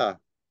 Yeah.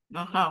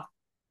 uh-huh.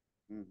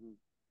 Mm-hmm.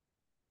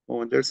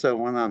 Oh, there's a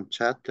one on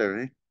chat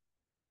there,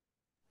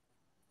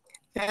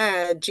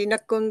 eh? Gina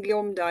Kung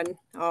Gyomdan.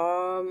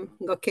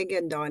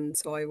 Gakigendan,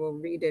 so I will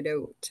read it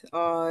out.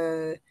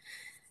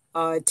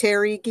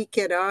 Terry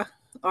Gikira.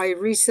 I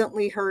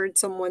recently heard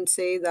someone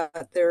say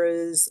that there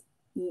is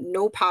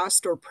no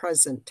past or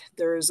present.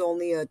 There is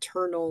only an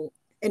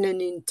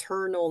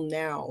eternal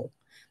now.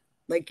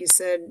 Like you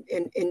said,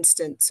 an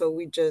instant. So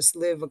we just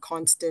live a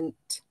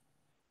constant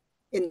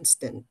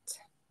instant.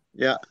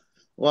 Yeah.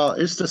 Well,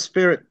 it's the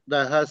spirit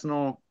that has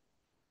no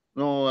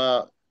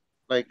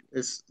like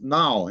it's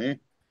now, eh?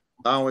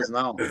 Now is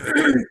now.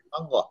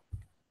 Angwa.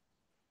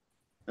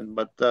 And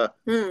but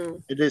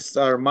it is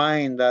our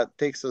mind that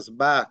takes us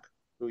back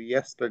to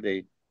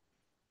yesterday.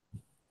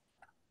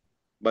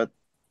 But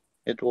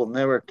it will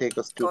never take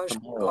us to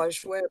tomorrow.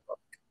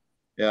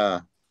 Yeah,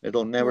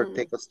 it'll never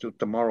take us to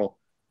tomorrow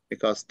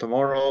because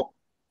tomorrow,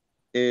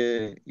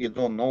 you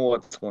don't know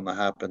what's going to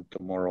happen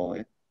tomorrow.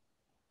 Eh?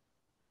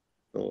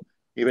 So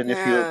even if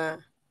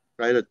you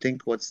try to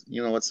think what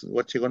you're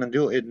going to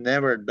do, it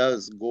never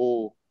does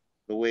go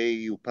the way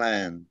you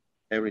plan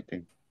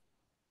everything.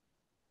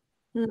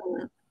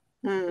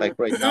 Like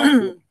right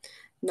now.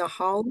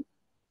 Nahal.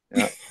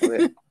 Yeah.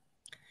 Okay.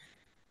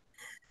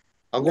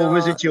 I'll go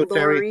visit you,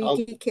 Terry.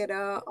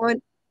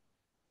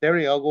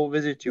 Terry, I'll go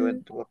visit you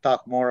and we'll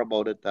talk more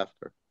about it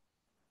after.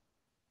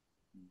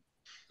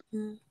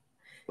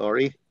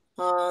 Lori?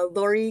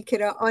 Lori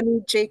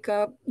Kiraani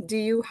Jacob, do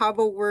you have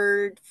a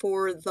word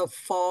for the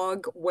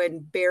fog when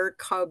bear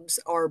cubs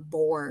are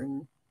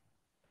born?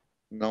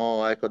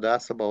 No, I could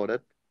ask about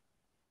it.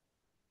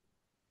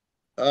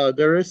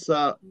 There is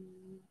a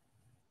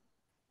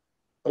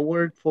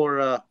word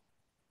for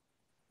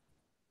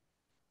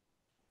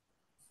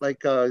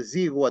like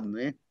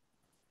Z1, eh?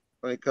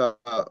 Like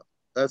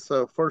that's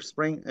first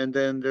spring, and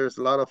then there's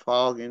a lot of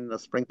fog in the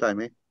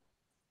springtime, eh?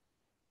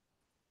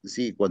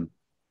 Z1.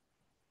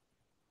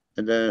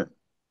 And then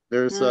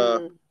there's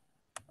so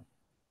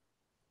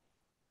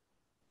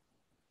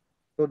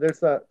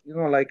there's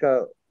like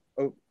a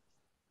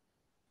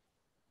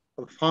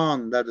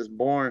fawn that is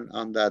born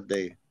on that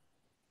day.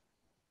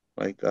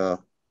 Like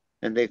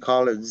and they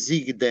call it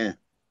Zigden.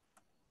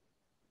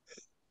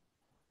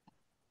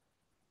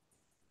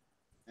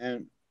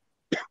 And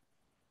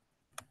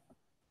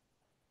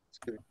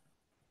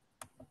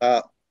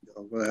I'm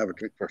gonna have a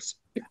drink first.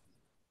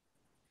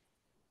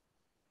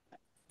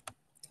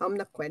 I'm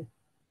not Quinn.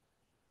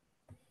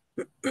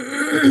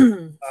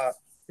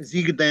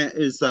 Zigden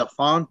is a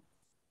fawn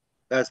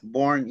that's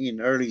born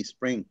in early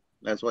spring.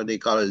 That's why they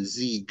call it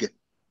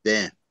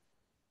Zigden.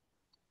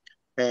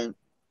 And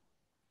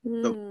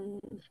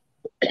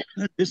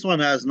this one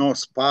has no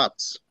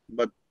spots,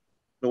 but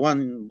the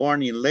one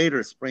born in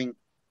later spring,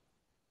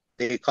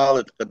 they call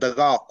it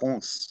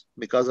Kadagakons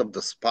because of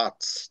the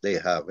spots they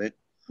have. Eh?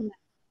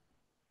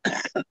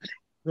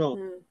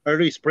 So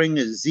early spring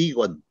is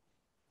Zigon.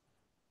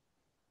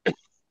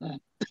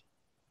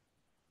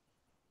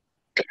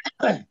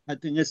 I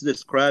think this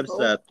describes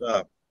that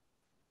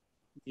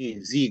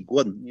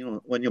Z1,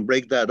 when you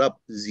break that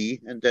up,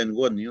 Z and then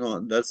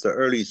Gun, that's the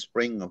early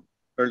spring of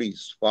early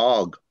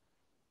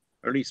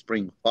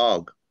spring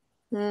fog.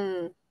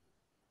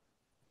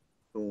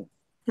 So,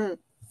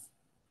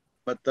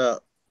 but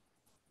the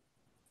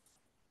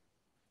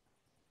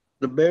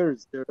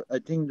bears, I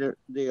think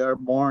they are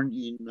born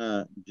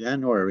in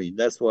January.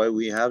 That's why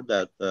we have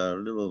that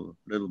little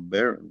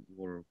bear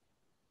or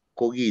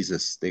corgis,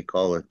 as they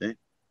call it. Eh?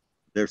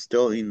 They're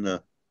still in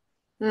the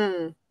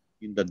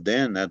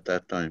den at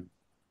that time.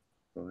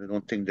 So I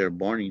don't think they're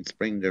born in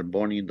spring. They're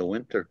born in the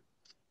winter.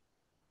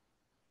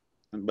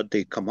 But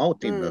they come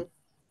out in the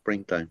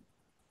springtime.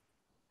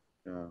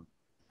 Yeah.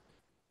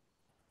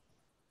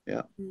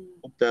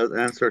 Hope that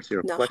answers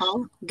your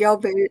question.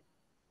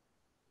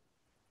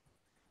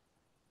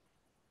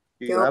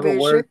 Do you have a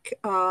word?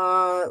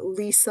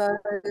 Lisa.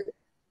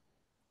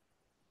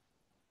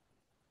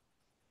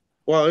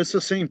 Well, it's the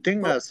same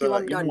thing as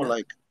Kilamdana.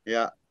 like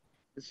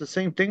it's the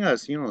same thing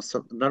as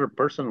another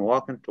person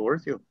walking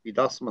towards you.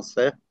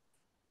 Idasmase,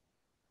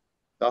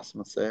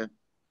 dasmase,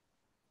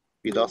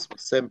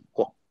 idasmase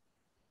ko.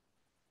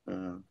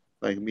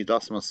 Like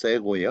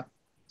midasmase goya,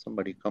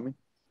 somebody coming.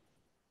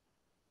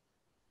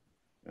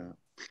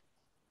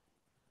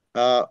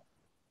 Yeah.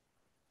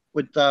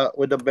 With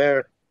the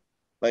bear,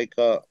 like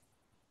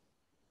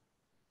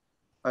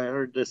I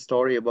heard this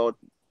story about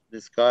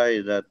this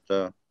guy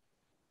that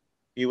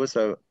he was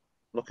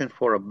looking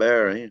for a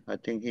bear. I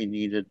think he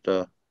needed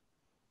the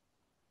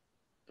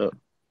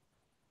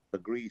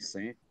grease,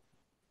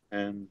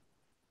 and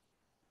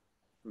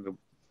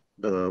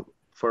the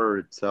fur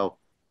itself.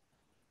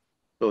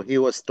 So he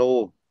was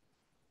told,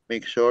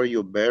 make sure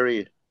you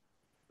bury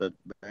the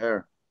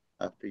bear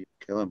after you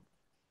kill him.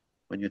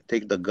 When you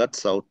take the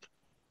guts out,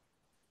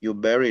 you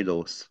bury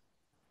those.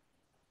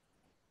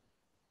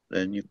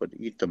 Then you could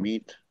eat the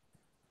meat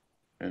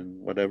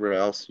and whatever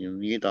else you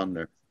need on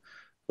there.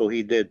 So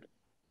he did.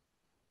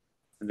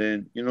 And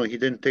then, he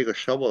didn't take a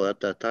shovel at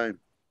that time.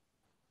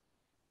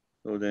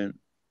 So then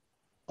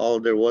all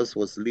there was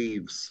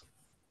leaves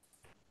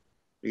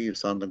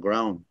on the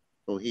ground.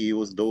 So he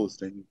used those.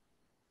 Then he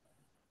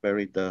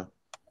buried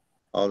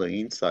all the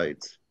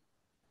insides.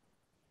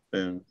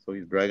 And so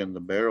he's dragging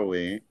the bear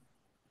away.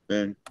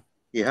 Then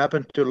he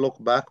happened to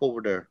look back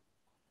over there.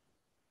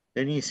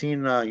 Then he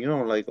seen,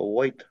 like a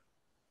white,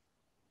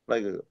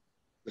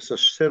 it's a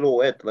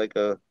silhouette, like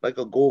a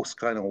ghost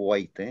kind of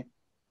white,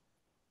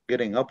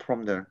 getting up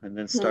from there, and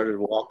then started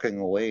walking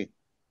away.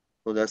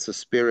 So that's the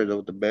spirit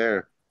of the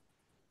bear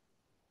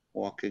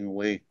walking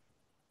away.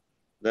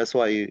 That's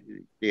why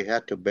they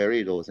had to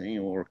bury those,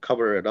 or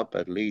cover it up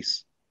at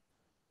least,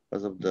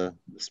 because of the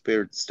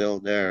spirit still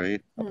there,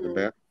 of the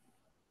bear.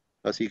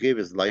 Because he gave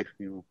his life,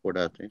 for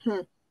that.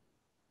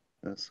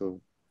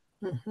 So,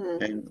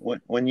 and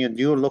when you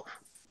do look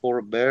for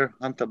a bear,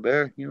 hunt a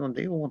bear,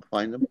 they won't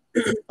find them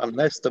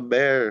unless the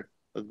bear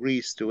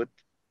agrees to it.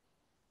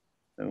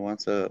 And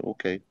wants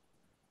okay,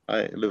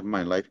 I live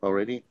my life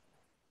already.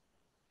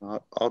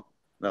 I'll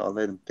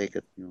let them take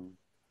it.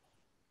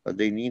 But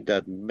they need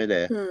that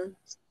midair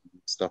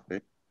stuff.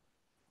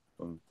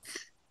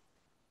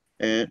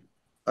 And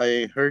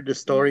I heard the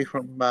story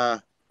from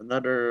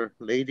another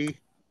lady,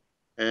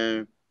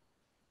 and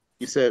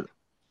he said,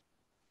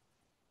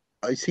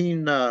 I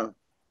seen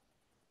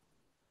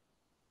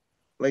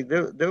like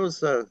there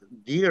was a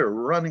deer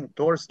running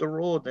towards the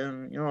road,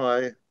 and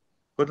I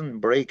couldn't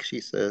brake. She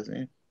says,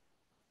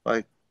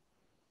 like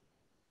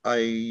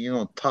I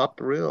thought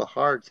real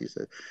hard. She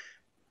said,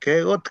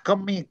 "Okay, what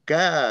kami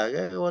ka?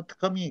 What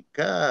kami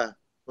ka?"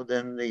 Well,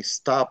 then they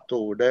stopped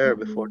over there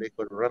before they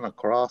could run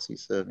across. He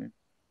said,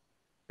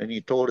 and he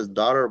told his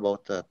daughter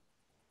about that.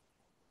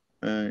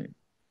 And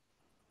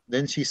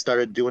then she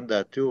started doing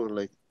that too.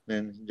 Like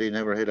then they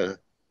never hit a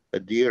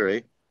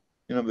deer,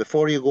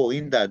 before you go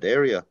in that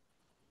area,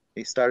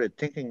 they started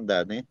thinking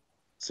that,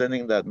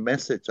 sending that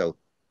message out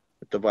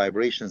with the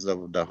vibrations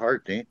of the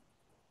heart,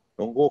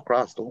 Don't go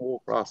across, don't go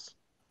across.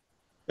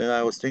 And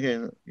I was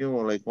thinking,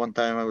 like one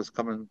time I was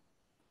coming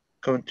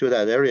to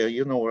that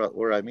area,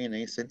 where I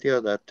mean,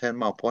 Cynthia, that 10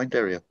 Mile Point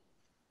area.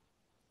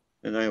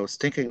 And I was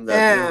thinking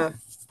that,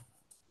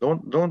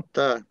 don't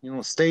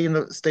stay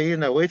in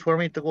there, wait for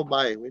me to go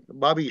by. Wait,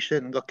 Bobby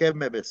Shin, go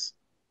Mebis.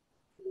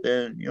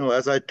 Then,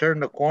 as I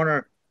turned the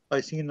corner,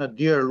 I seen a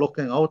deer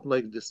looking out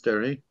like this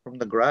there, from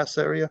the grass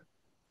area,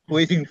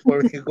 waiting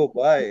for me to go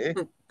by,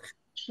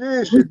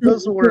 Yes, it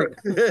does work.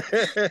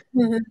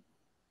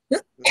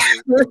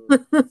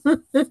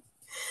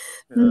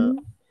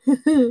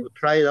 We'll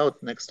try it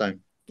out next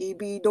time.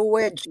 Gibi the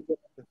wedge.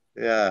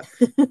 Yeah,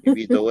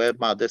 maybe the web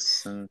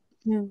this.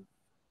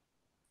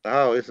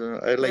 I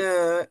like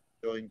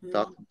enjoying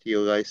talking to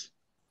you guys.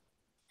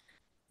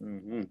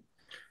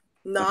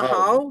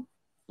 Now,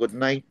 good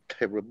night,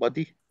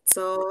 everybody.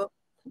 So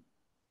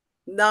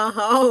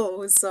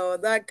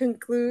that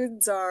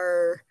concludes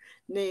our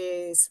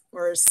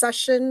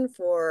session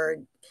for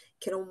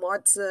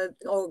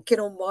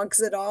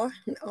kinoomaagzidaa.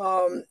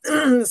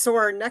 So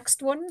our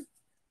next one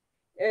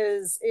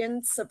is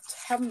in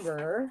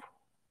September.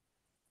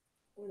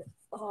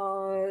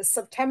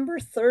 September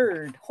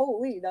 3rd.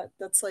 Holy,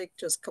 that's like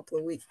just a couple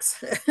of weeks.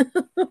 So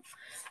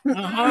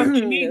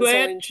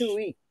in 2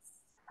 weeks.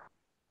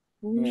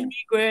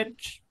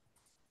 Miigwech.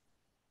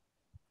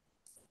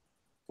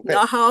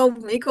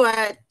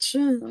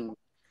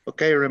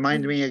 Okay,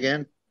 remind me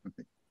again.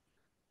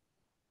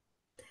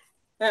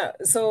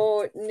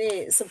 So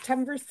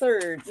September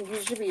 3rd,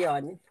 usually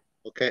on.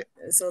 Okay.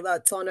 So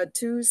that's on a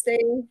Tuesday.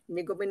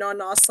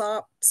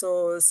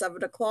 So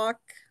 7 o'clock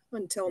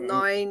until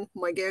 9.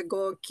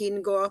 Magego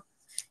Kingo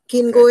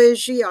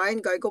is ein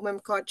Gaigo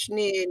Memkach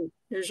Nin.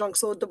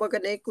 Jangso de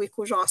Baganek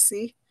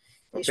Wikujasi.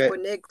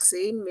 Ishponek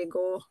Sin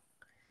Migo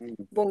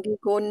Bongi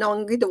go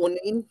Nangi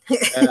Donin.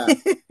 Yeah.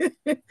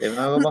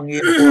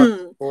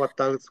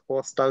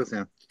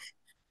 4,000.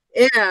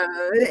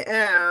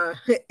 Yeah,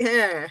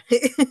 yeah.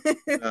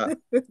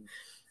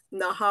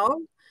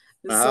 Nahau.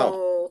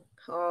 Nahau.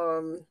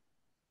 So,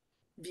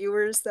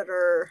 viewers that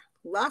are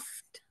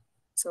left.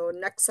 So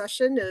next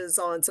session is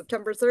on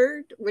September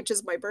 3rd, which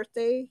is my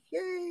birthday.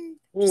 Yay.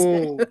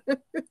 Ooh.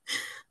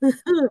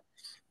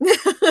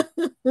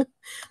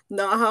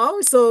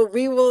 Nahau. So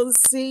we will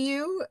see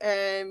you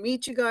and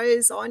meet you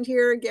guys on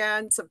here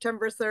again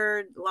September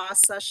 3rd,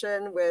 last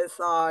session with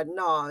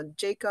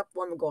Jacob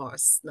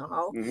Wemigwans.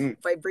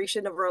 Nahau.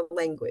 Vibration of our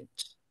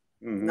language.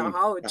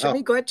 Nahau.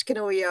 Chimigwech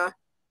Kanoia.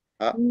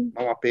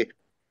 Mamapi.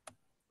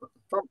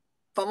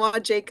 Pama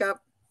Jacob.